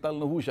ospital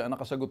na ho siya,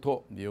 nakasagot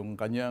ho yung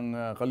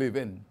kanyang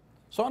kalivin.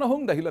 So ano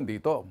hong dahilan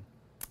dito?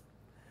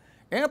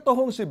 Ito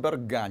hong si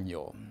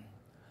Berganyo,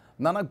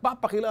 na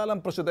nagpapakilalang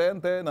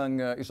presidente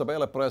ng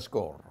Isabela Press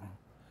Corps.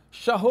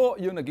 Siya ho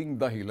yung naging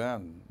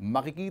dahilan.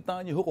 Makikita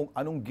niyo ho kung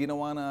anong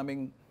ginawa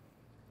namin,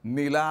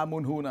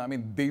 nilamon ho namin,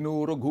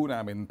 dinurog ho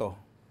namin to.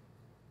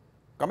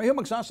 Kami ho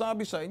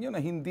magsasabi sa inyo na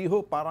hindi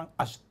ho parang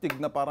astig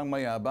na parang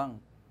mayabang.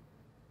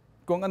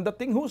 Kung ang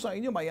dating ho sa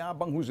inyo,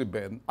 mayabang ho si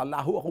Ben, ala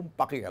ho akong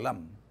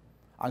pakialam.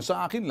 Ang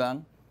sa akin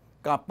lang,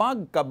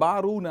 kapag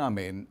kabaro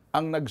namin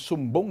ang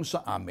nagsumbong sa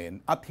amin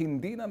at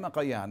hindi na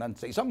makayanan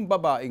sa isang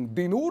babaeng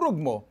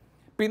dinurog mo,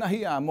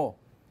 pinahiya mo,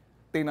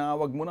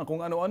 tinawag mo na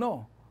kung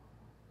ano-ano.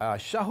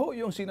 Siya ho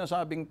yung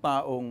sinasabing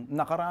taong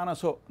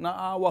nakaranas ho,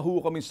 naawa ho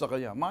kami sa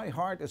kanya. My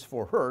heart is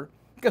for her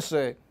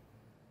kasi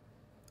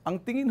ang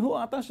tingin ho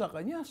ata sa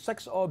kanya,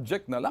 sex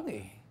object na lang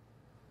eh.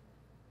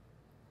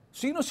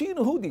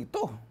 Sino-sino ho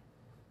dito?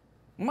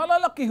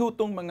 Malalaki ho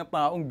tong mga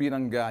taong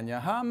binangga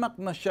niya,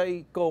 hamak na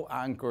siya'y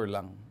co-anchor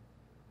lang.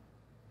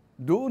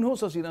 Doon ho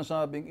sa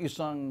sinasabing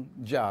isang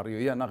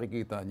dyaryo, yan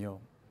nakikita nyo.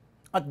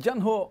 At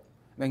dyan ho,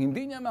 na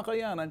hindi niya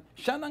makayanan,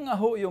 siya na nga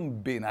ho yung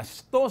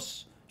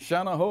binastos.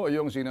 Siya na ho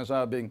yung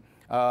sinasabing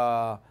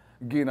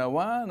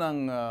ginawa ng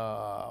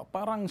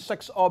parang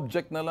sex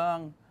object na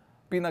lang,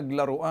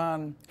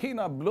 pinaglaruan,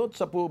 hinablot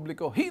sa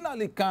publiko,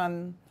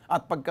 hinalikan,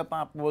 at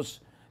pagkatapos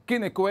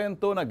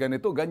kinikwento na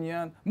ganito,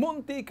 ganyan,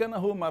 munti ka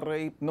na ho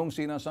ma-rape nung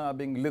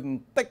sinasabing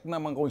lintik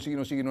naman kung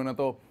sino-sino na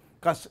to.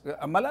 Kasi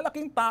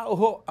malalaking tao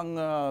ho ang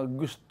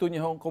gusto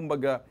niya ho,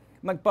 kumbaga,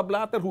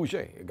 nagpa-blatter ho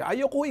siya eh.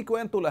 Ayaw ko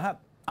ikwento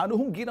lahat. Ano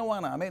hong ginawa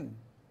namin?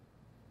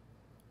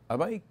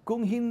 Abay,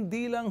 kung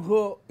hindi lang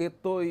ho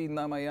ito'y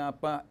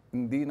namayapa,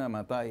 hindi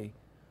namatay,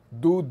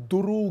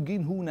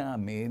 dudurugin ho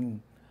namin.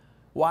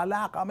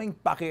 Wala kaming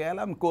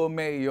pakialam kung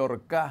mayor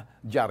ka,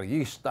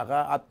 dyarista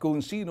ka, at kung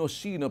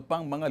sino-sino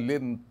pang mga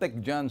lintik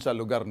dyan sa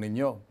lugar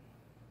ninyo.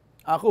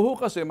 Ako ho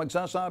kasi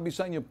magsasabi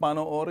sa inyo,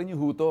 panoorin niyo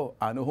ho to,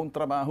 ano hong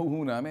trabaho ho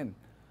namin.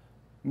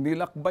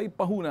 Nilakbay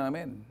pa ho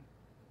namin.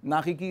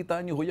 Nakikita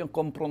niyo ho yung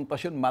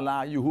konfrontasyon,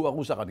 malayo ho ako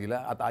sa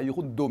kanila at ayaw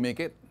kong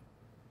dumikit.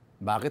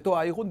 Bakit ho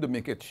ayaw kong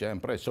dumikit?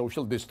 Siyempre,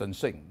 social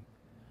distancing.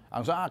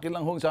 Ang sa akin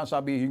lang hong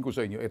sasabihin ko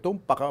sa inyo,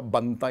 itong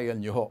pakabantayan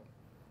niyo ho.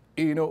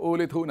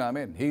 Inuulit ho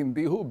namin,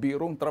 hindi ho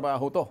birong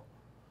trabaho to.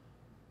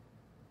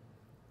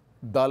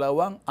 2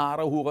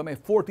 araw ho kami,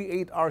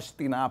 48 hours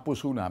tinapos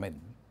ho namin.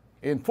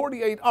 In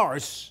 48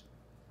 hours,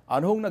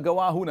 anong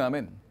nagawa ho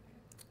namin?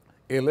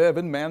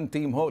 11-man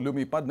team ho,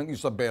 lumipad ng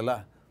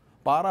Isabela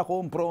para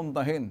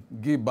kumprontahin,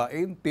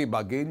 gibain,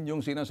 tibagin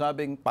yung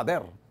sinasabing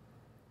pader.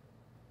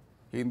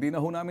 Hindi na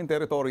ho namin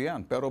teritoryo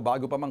yan, pero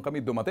bago pa man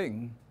kami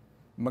dumating,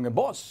 mga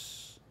boss,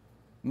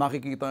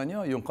 makikita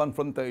nyo yung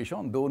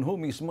confrontation doon ho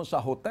mismo sa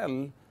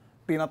hotel,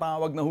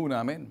 tinatawag na ho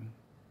namin.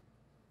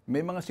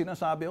 May mga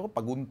sinasabi ako,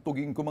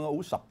 paguntugin ko mga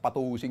usap,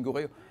 patusin ko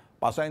kayo.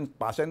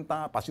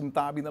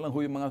 Pasintabi na lang ho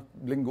yung mga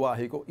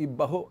lingwahe ko.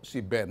 Iba ho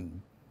si Ben.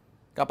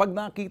 Kapag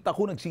nakita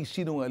ko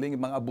nagsisinungaling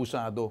yung mga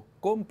abusado,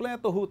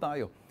 kompleto ho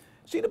tayo.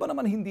 Sino ba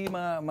naman hindi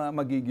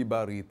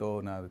magigiba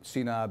rito na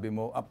sinabi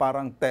mo,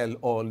 parang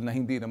tell-all na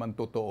hindi naman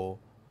totoo?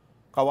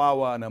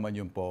 Kawawa naman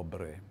yung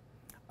pobre.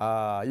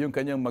 Yung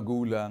kanyang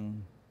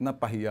magulang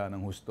napahiya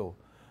ng husto.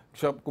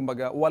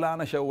 Kumbaga, wala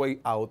na siya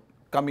way out,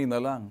 kami na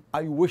lang.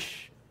 I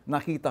wish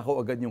nakita ko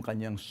agad yung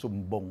kanyang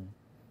sumbong.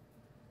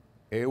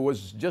 It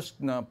was just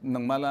na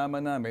nang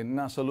malaman namin,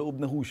 nasa loob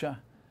na ho siya.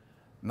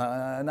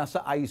 Nasa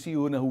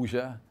ICU na ho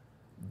siya.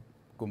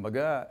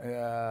 Kumbaga,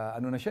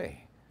 ano na siya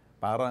eh.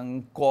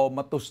 Parang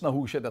comatose na ho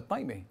siya that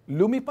time eh.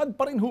 Lumipad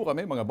pa rin ho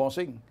kami, mga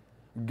bossing.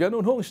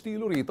 Ganun ho ang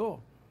estilo rito.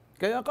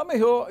 Kaya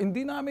kami ho,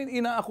 hindi namin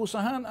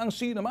inaakusahan ang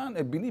sino man.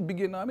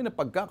 Binibigyan namin ng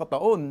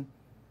pagkakataon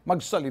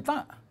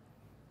magsalita.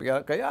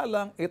 Kaya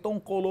lang,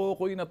 itong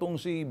kolokoy na tong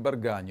si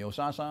Berganyo,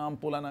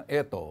 sasampulan na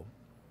ito,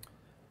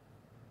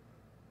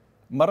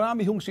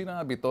 marami hong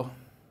sinabi to.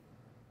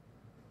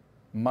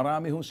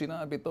 Marami hong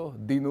sinabi to,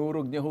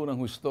 dinurog niya ho ng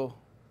husto.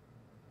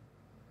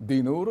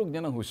 Dinurog niya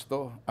ng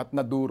husto at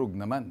nadurog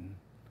naman.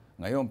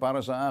 Ngayon,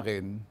 para sa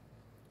akin,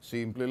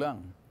 simple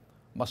lang.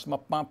 Mas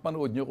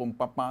mapapanood niyo kung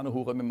paano ho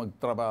kami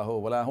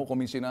magtrabaho. Wala ho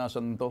kami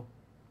sinasanto.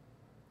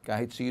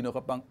 Kahit sino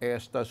ka pang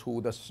estas,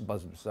 hudas,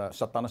 sa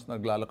satanas na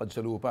naglalakad sa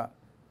lupa.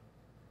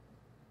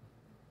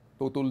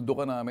 Tutuldo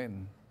ka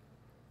namin.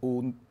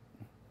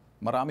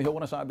 Marami ho ko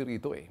nasabi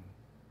rito eh.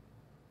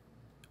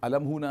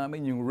 Alam ho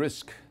namin yung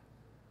risk.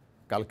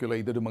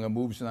 Calculated yung mga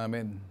moves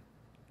namin.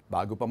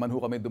 Bago pa man ho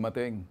kami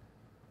dumating,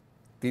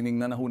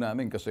 tiningnan na ho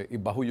namin kasi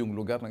iba ho yung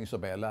lugar ng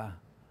Isabela.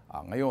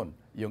 Ngayon,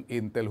 yung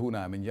intel ho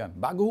namin yan.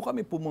 Bago ho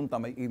kami pumunta,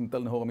 may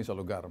intel na ho kami sa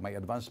lugar. May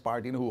advance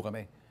party na ho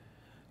kami.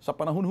 Sa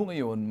panahon ho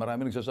ngayon,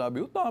 marami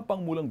nagsasabi,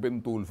 tapang mo lang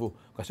Bentulfo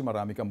kasi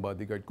marami kang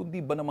bodyguard. Kundi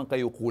ba naman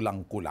kayo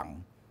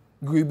kulang-kulang?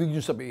 Ibig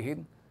nyo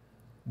sabihin,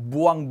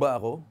 buwang ba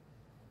ako?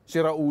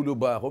 Siraulo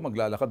ba ako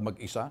maglalakad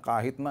mag-isa?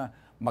 Kahit na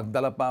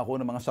magdala pa ako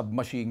ng mga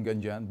submachine gun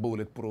dyan,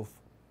 bulletproof.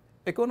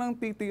 Kung nang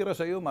titira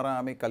sa'yo,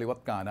 marami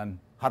kaliwat kanan,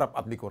 harap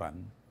at likuran.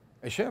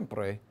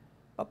 Syempre,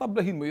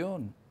 tatablahin mo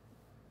yon.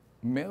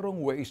 Merong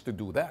ways to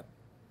do that.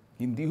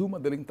 Hindi ho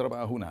madaling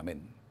trabaho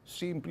namin.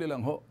 Simple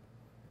lang ho.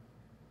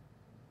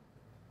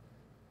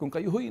 Kung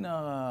kayo ho'y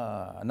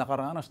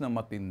nakaranas ng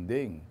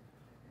matinding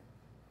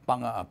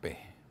pang-aapi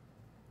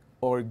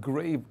or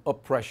grave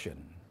oppression,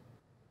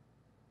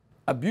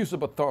 abuse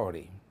of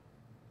authority,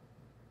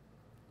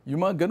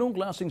 yung mga ganong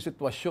klaseng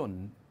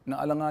sitwasyon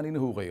na alanganin na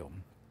ho kayo,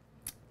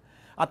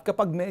 at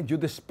kapag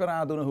medyo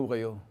desperado na ho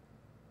kayo,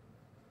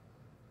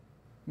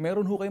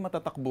 meron ho kayo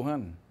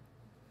matatakbuhan.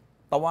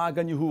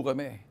 Tawagan niyo ho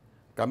kami.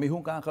 Kami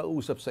ho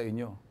kakausap sa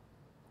inyo.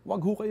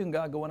 Huwag ho kayong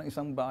gagawa ng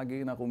isang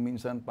bagay na kung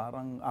minsan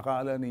parang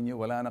akala ninyo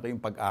wala na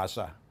kayong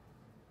pag-asa.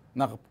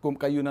 Na kung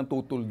kayo nang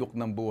tutuldok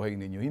ng buhay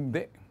ninyo.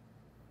 Hindi.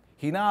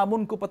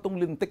 Hinamon ko pa tong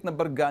lintik na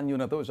barganyo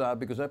na to.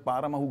 Sabi ko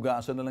para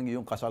mahugasan na lang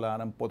yung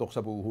kasalanan, potok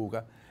sa buho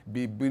ka.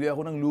 Bibili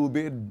ako ng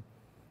lubid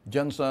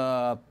dyan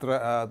sa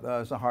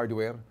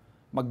hardware.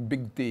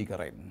 Mag-big T ka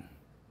rin.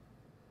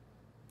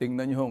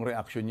 Tingnan nyo ho ang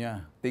reaksyon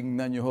niya.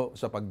 Tingnan nyo ho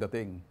sa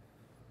pagdating.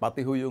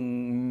 Pati ho yung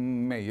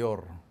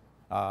mayor.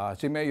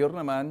 Si mayor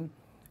naman,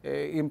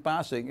 in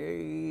passing,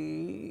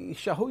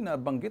 siya ho'y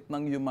nabanggit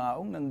ng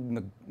yumaong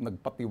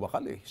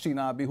nagpatiwakal eh.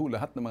 Sinabi ho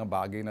lahat ng mga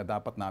bagay na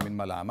dapat namin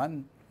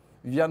malaman.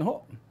 Yan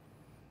ho.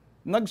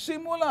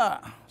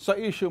 Nagsimula sa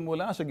issue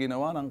mula sa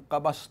ginawa ng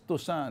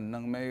kabastusan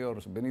ng Mayor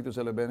Benito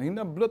Salaben.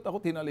 Hinablot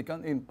ako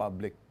tinalikan in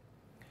public.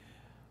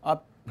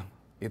 At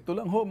ito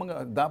lang ho,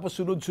 tapos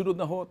sunod-sunod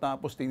na ho,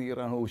 tapos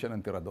tinira ho siya ng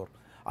tirador.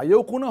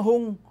 Ayaw ko na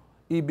hong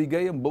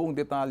ibigay ang buong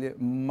detalye.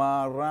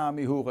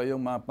 Marami ho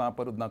kayong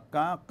mapapanood na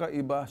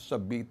kakaiba sa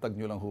bitag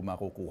nyo lang ho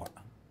makukuha.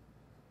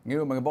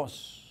 Ngayon mga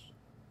boss,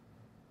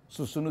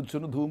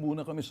 susunod-sunod ho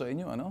muna kami sa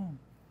inyo, ano?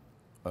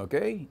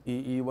 Okay,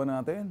 iiwan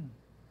natin.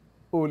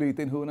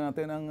 Ulitin ho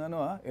natin ang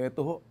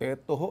eto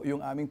ho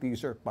yung aming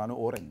teaser,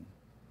 panoorin.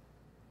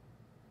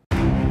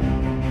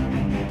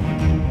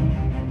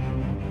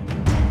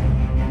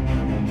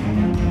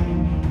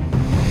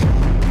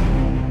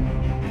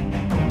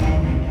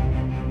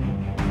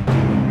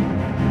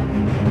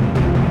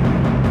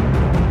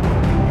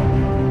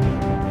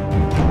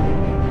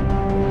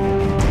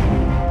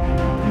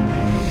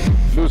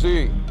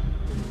 Lucy,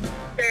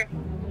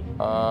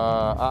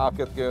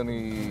 aakyat kayo ni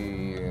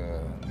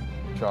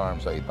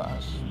Charm sa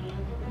itaas.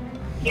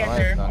 Yes,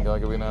 Alright, sir. ang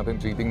gagawin natin,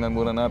 titingnan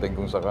muna natin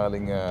kung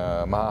sakaling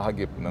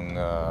mahahagip ng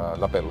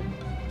lapel.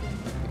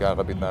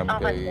 Ikakabit namin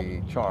Okay. kay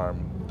Charm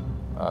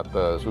at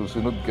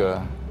susunod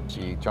ka,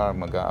 si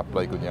Charm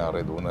mag-a-apply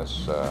kunyari doon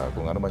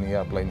kung ano man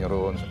i-apply niya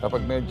roon.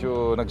 Kapag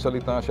medyo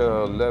nagsalita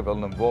siya level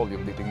ng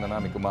volume, titingnan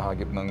namin kung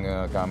mahagip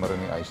ng camera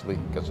ni Isley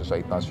kasi sa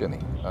itaas yan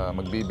eh.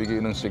 Magbibigay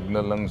ng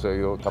signal lang sa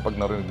iyo.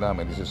 Kapag narinig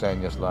namin,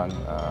 isisenyas lang,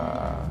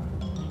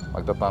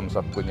 magta-thumbs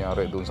up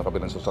kunyari doon sa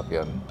kabilang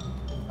sasakyan.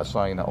 A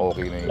sign na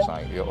okay na yung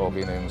sign,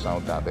 okay na yung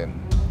sound natin.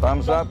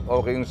 Thumbs up,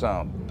 okay yung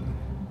sound.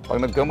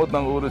 Pag nagkamot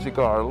ng ulo si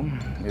Carl,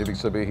 ibig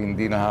sabihin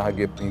hindi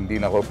nahahagip, hindi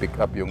na ako pick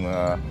up yung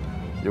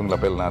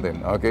lapel natin.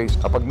 Okay?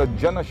 Kapag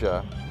nadyan na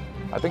siya,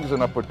 I think it's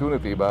an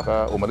opportunity,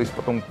 baka umalis pa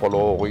tong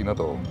polokoy na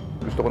to.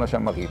 Gusto ko na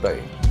siyang makita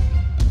eh.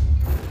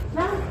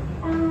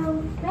 Ma'am,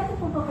 meron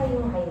po ba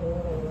kayong hiring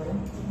ngayon?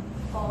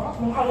 Oo.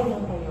 May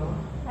hiring kayo?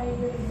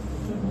 Hiring.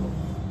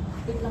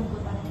 Wait lang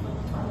po tayo.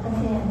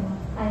 Kasi,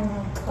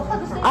 Baka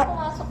gusto niyo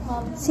pumasok,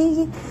 ma'am.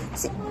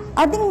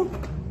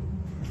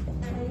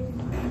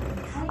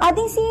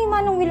 Ading si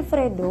Manong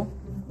Wilfredo.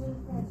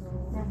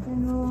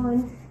 afternoon.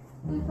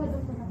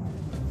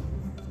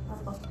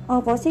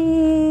 Opo, si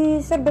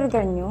Sir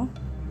Berganyo.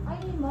 Ay,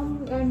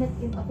 ma'am, we are not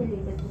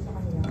affiliated po sa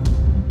kanila.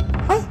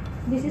 Ay,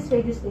 This is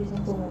radio station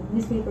po, ma'am.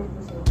 Newspaper po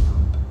sila.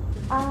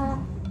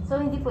 So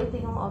hindi po ito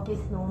yung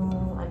office nung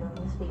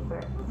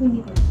newspaper?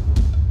 Hindi po.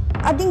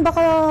 ading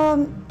baka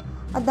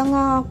adang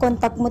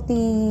contact mo ti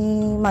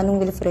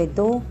Manong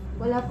Wilfredo.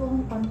 Wala po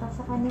akong contact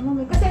sa kanya,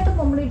 ma'am. Kasi ito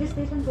po, radio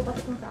station po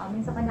kasi kung sa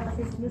amin. Sa kanya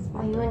kasi sa newspaper.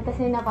 Ayun,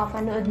 kasi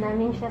napapanood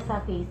namin siya sa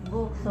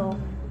Facebook. So,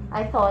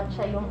 I thought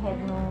siya yung head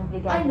ng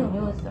BITAG Ano?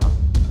 News.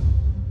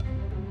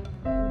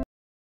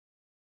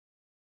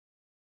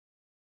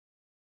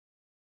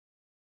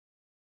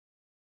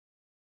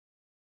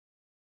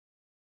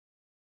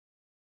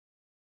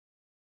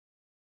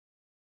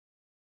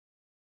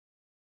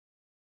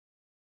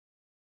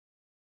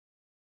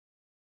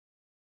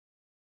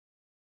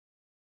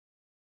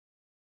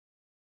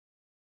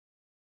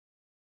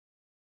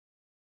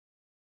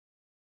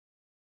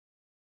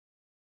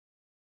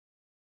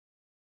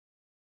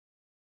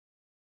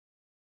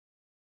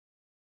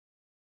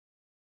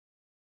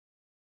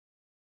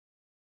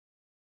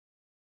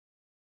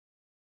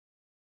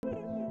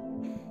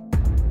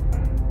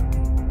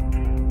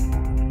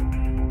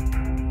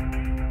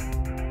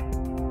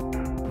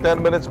 Ten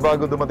minutes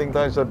bago dumating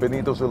tayo sa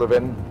Benito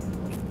Sullivan.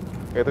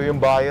 Ito yung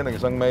bayan ng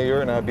isang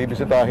mayor na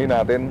bibisitahin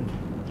natin.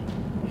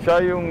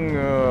 Siya yung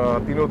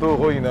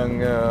tinutukoy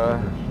ng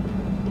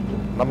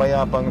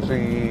namayapang si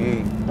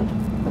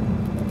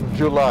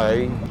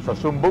July. Sa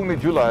sumbong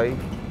ni July,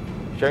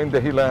 siya yung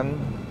dahilan,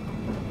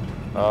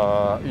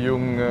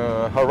 yung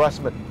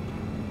harassment,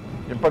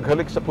 yung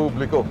paghalik sa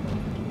publiko.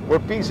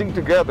 We're piecing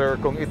together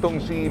kung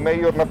itong si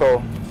mayor na to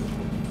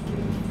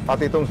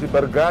at itong si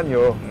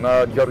Berganyo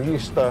na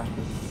diaryista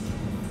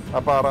na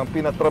parang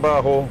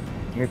pinatrabaho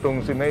nitong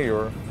si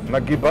Mayor,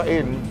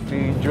 nagibain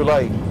si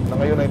July na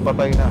ngayon ay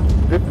patay na.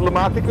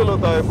 Diplomatically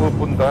tayo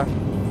pupunta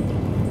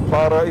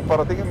para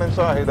iparating ang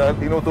mensahe dahil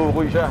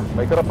tinutukoy siya.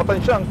 May karapatan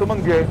siyang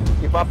tumanggi,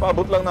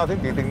 ipapaabot lang natin,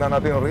 titingnan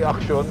natin ang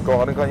reaction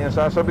kung anong kanyang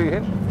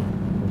sasabihin.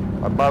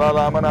 At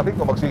malalaman natin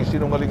kung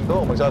magsisinungaling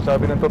to,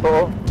 magsasabi ng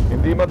totoo.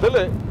 Hindi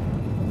madali.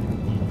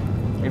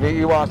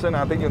 Iniiwasan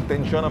natin yung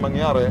tensyon na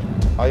mangyari.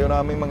 Ayaw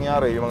namin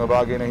mangyari yung mga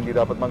bagay na hindi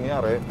dapat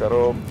mangyari,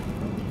 pero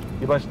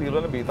ibang estilo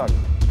ng BITAG.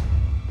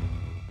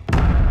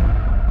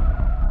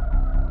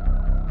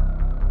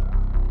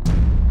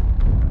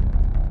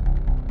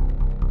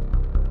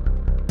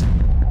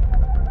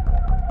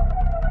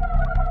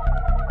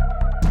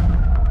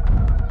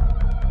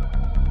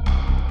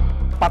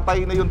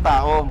 Patay na yung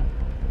tao.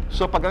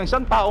 So pag ang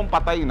isang taong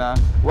patay na,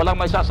 walang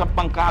may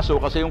sasampang kaso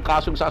kasi yung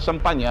kasong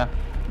sasampa niya,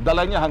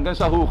 dala niya hanggang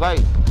sa hukay.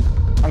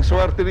 Ang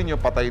swerte ninyo,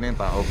 patay na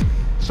yung tao.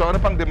 So ano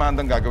pang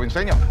demandang gagawin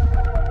sa inyo?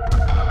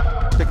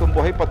 Kasi kung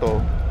buhay pa to,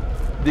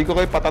 di ko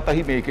kayo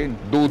patatahimikin.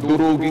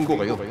 Dudurugin ko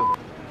kayo.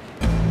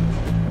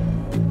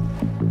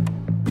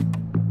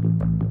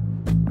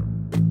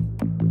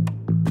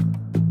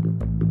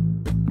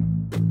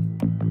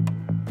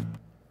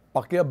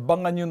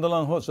 Pakiabangan nyo na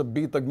lang ho sa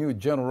BITAG New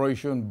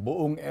Generation.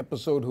 Buong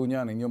episode ho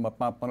niyan ninyo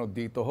mapapanood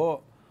dito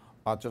ho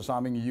at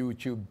sa aming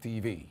YouTube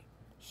TV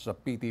sa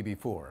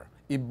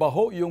PTV4. Iba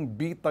ho yung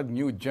BITAG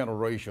New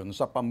Generation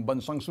sa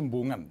pambansang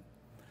sumbungan.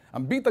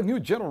 Ang BITAG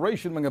New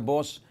Generation, mga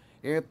boss,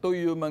 ito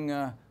yung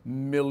mga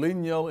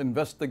millennial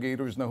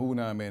investigators na ho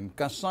namin.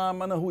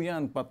 Kasama na ho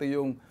yan, pati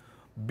yung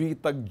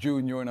BITAG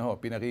Junior na ho.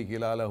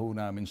 Pinakikilala ho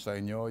namin sa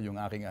inyo yung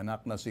aking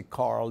anak na si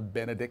Carl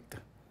Benedict.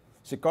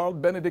 Si Carl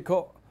Benedict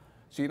ho,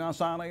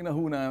 sinasanay na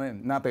ho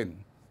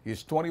natin.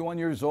 He's 21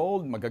 years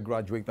old,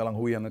 mag-graduate na lang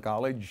ho yan ng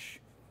college.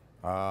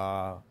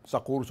 Sa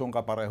kursong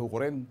kapareho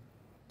ko rin.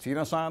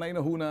 Sinasanay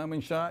na ho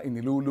namin siya,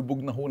 inilulubog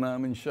na ho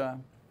namin siya.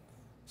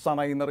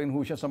 Sanay na rin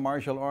ho siya sa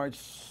martial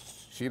arts.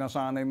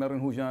 Sinasanay na rin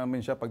ho namin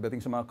siya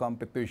pagdating sa mga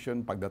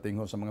competition, pagdating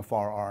ho sa mga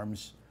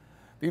firearms.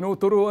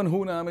 Tinuturuan ho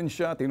namin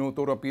siya,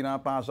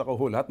 pinapasa ko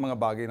ho lahat mga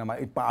bagay na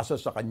maipasa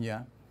sa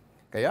kanya.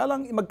 Kaya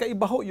lang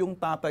magkaiba ho yung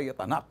tatay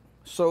at anak.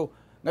 So,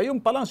 ngayon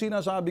pa lang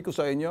sinasabi ko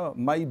sa inyo,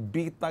 may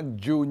BITAG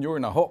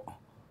Junior na ho,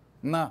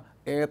 na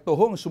eto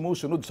hong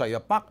sumusunod sa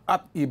yapak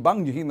at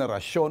ibang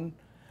henerasyon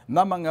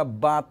na mga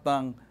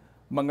batang,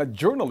 mga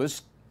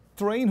journalist,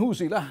 train ho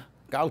sila.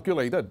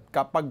 Calculated.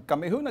 Kapag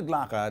kami ho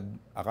naglakad,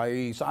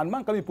 akay saan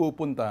man kami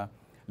pupunta,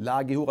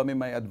 lagi ho kami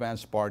may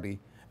advance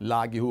party,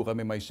 lagi ho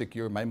kami may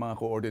secure, may mga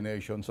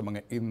coordination sa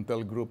mga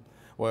intel group,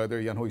 whether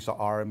yan ho sa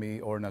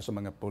army or nasa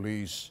mga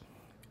police,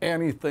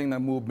 anything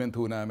na movement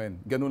ho namin.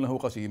 Ganun lang ho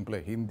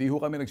kasimple. Hindi ho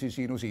kami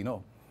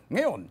nagsisino-sino.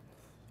 Ngayon,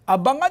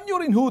 abangan nyo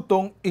rin ho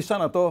tong isa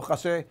na to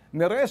kasi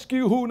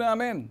nirescue ho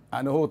namin.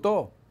 Ano ho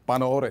to?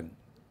 Panoorin.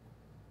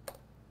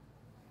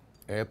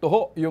 Ito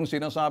ho, yung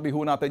sinasabi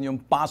ho natin yung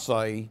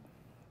Pasay.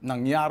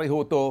 Nangyari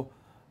ho to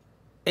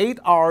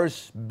 8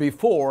 hours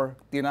before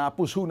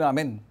tinapos ho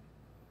namin.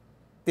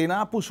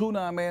 Tinapos ho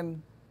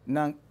namin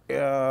ng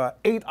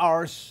 8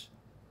 hours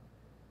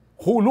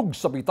hulog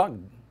sa BITAG.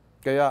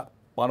 Kaya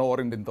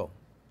panoorin din to.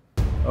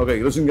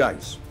 Okay, listen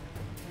guys.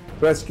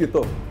 Rescue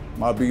to.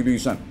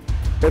 Mabilisan.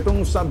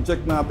 Itong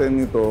subject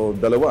natin ito,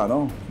 dalawa,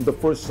 no? The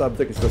first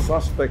subject is the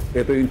suspect.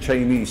 Ito yung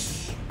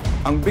Chinese.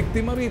 Ang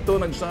biktima rito,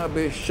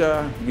 nagsabi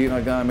siya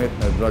ginagamit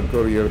na drug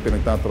courier,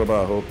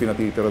 pinagtatrabaho,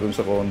 pinatitira dun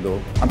sa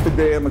kondo. Ang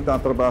PDEA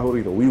magtatrabaho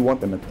rito. We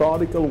want a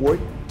methodical work.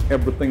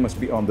 Everything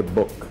must be on the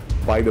book,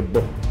 by the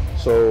book.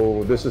 So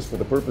this is for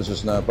the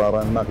purposes na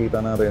parang makita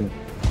natin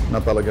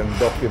na talagang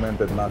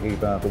documented,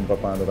 makita kung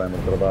paano tayo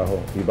magtrabaho.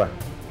 Iba.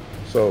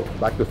 So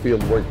back to field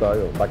work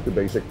tayo, back to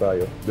basic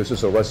tayo. This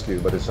is a rescue,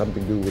 but it's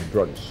something to do with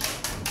drugs.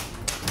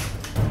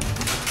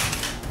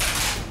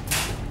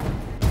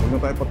 Huwag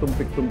na tayo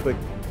patumpik-tumpik.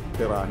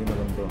 Tirahin na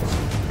lang to.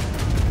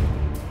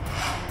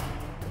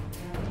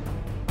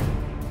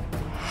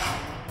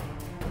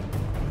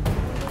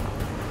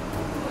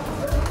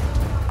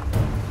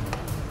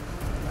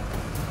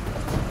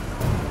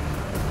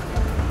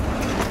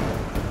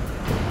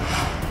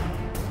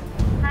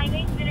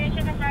 Highway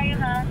direction na tayo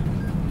ha.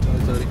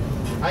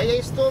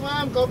 IAS 2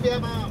 ma'am, kopya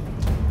ma'am.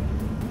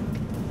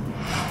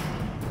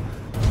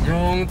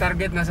 Yung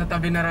target nasa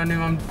tabi na rin ni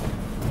ma'am.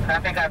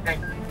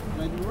 Kate.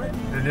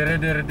 Ready.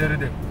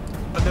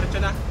 Diretso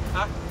na.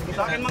 Ha?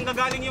 Sa akin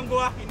manggagaling yung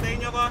buha. Hintayin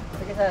niyo ako.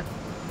 Sige sir.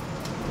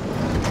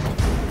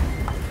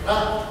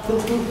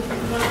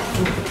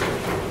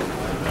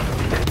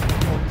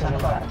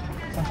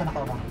 Saan siya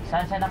nakabang?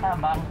 Saan siya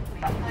nakabang?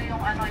 Ito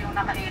yung ano, yung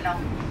nakailaw.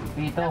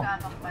 Dito.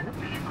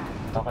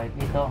 Dito. Okay,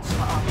 dito.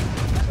 Oo.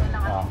 Kasi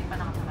lang Oo. hindi pa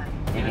nakasabay.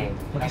 Sige.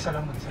 Mag-isa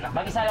lang.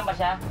 Mag-isa lang ba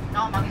siya?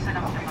 Oo, mag-isa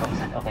lang siya.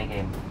 Mag-isa. Okay,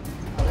 game.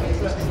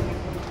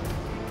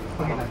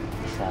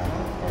 Isa,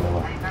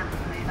 dalawa.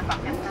 Ayun na,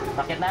 bakit na.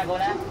 Bakit na, go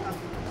na?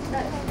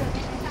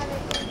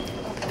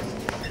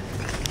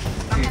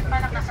 Bakit pa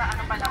lang, nasa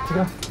ano pa lang?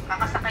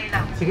 Kakasakay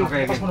lang. Sige,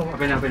 okay na.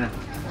 Kakasakay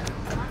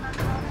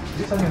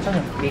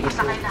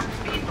lang.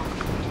 Dito.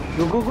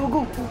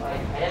 Go.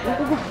 Ayan na.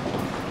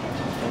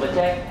 Double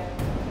check.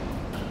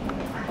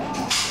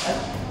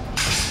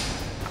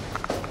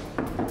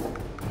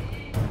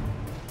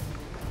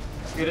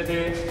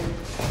 Security.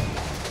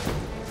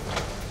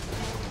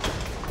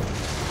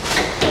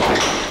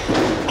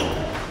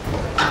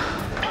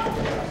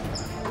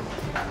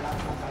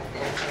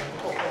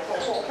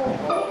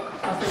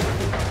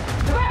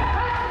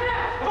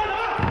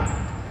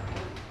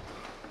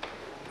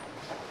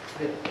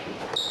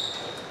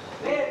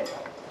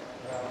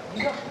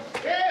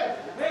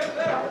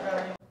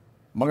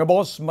 Mga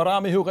boss,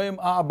 marami ho kayong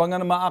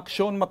aabangan na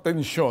ma-aksyon,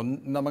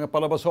 matensyon na mga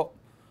palabas ho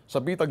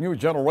sa BITAG New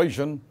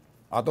Generation.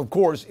 At of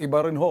course, iba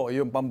rin ho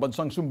yung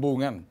pambansang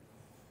sumbungan.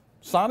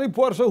 Sana'y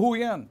puwersa ho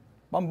yan.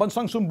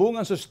 Pambansang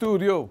sumbungan sa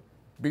studio.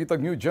 BITAG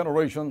New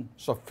Generation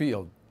sa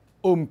field.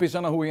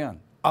 Umpisa na ho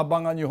yan.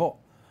 Abangan nyo ho.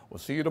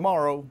 We'll see you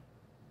tomorrow.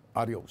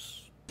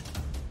 Adios.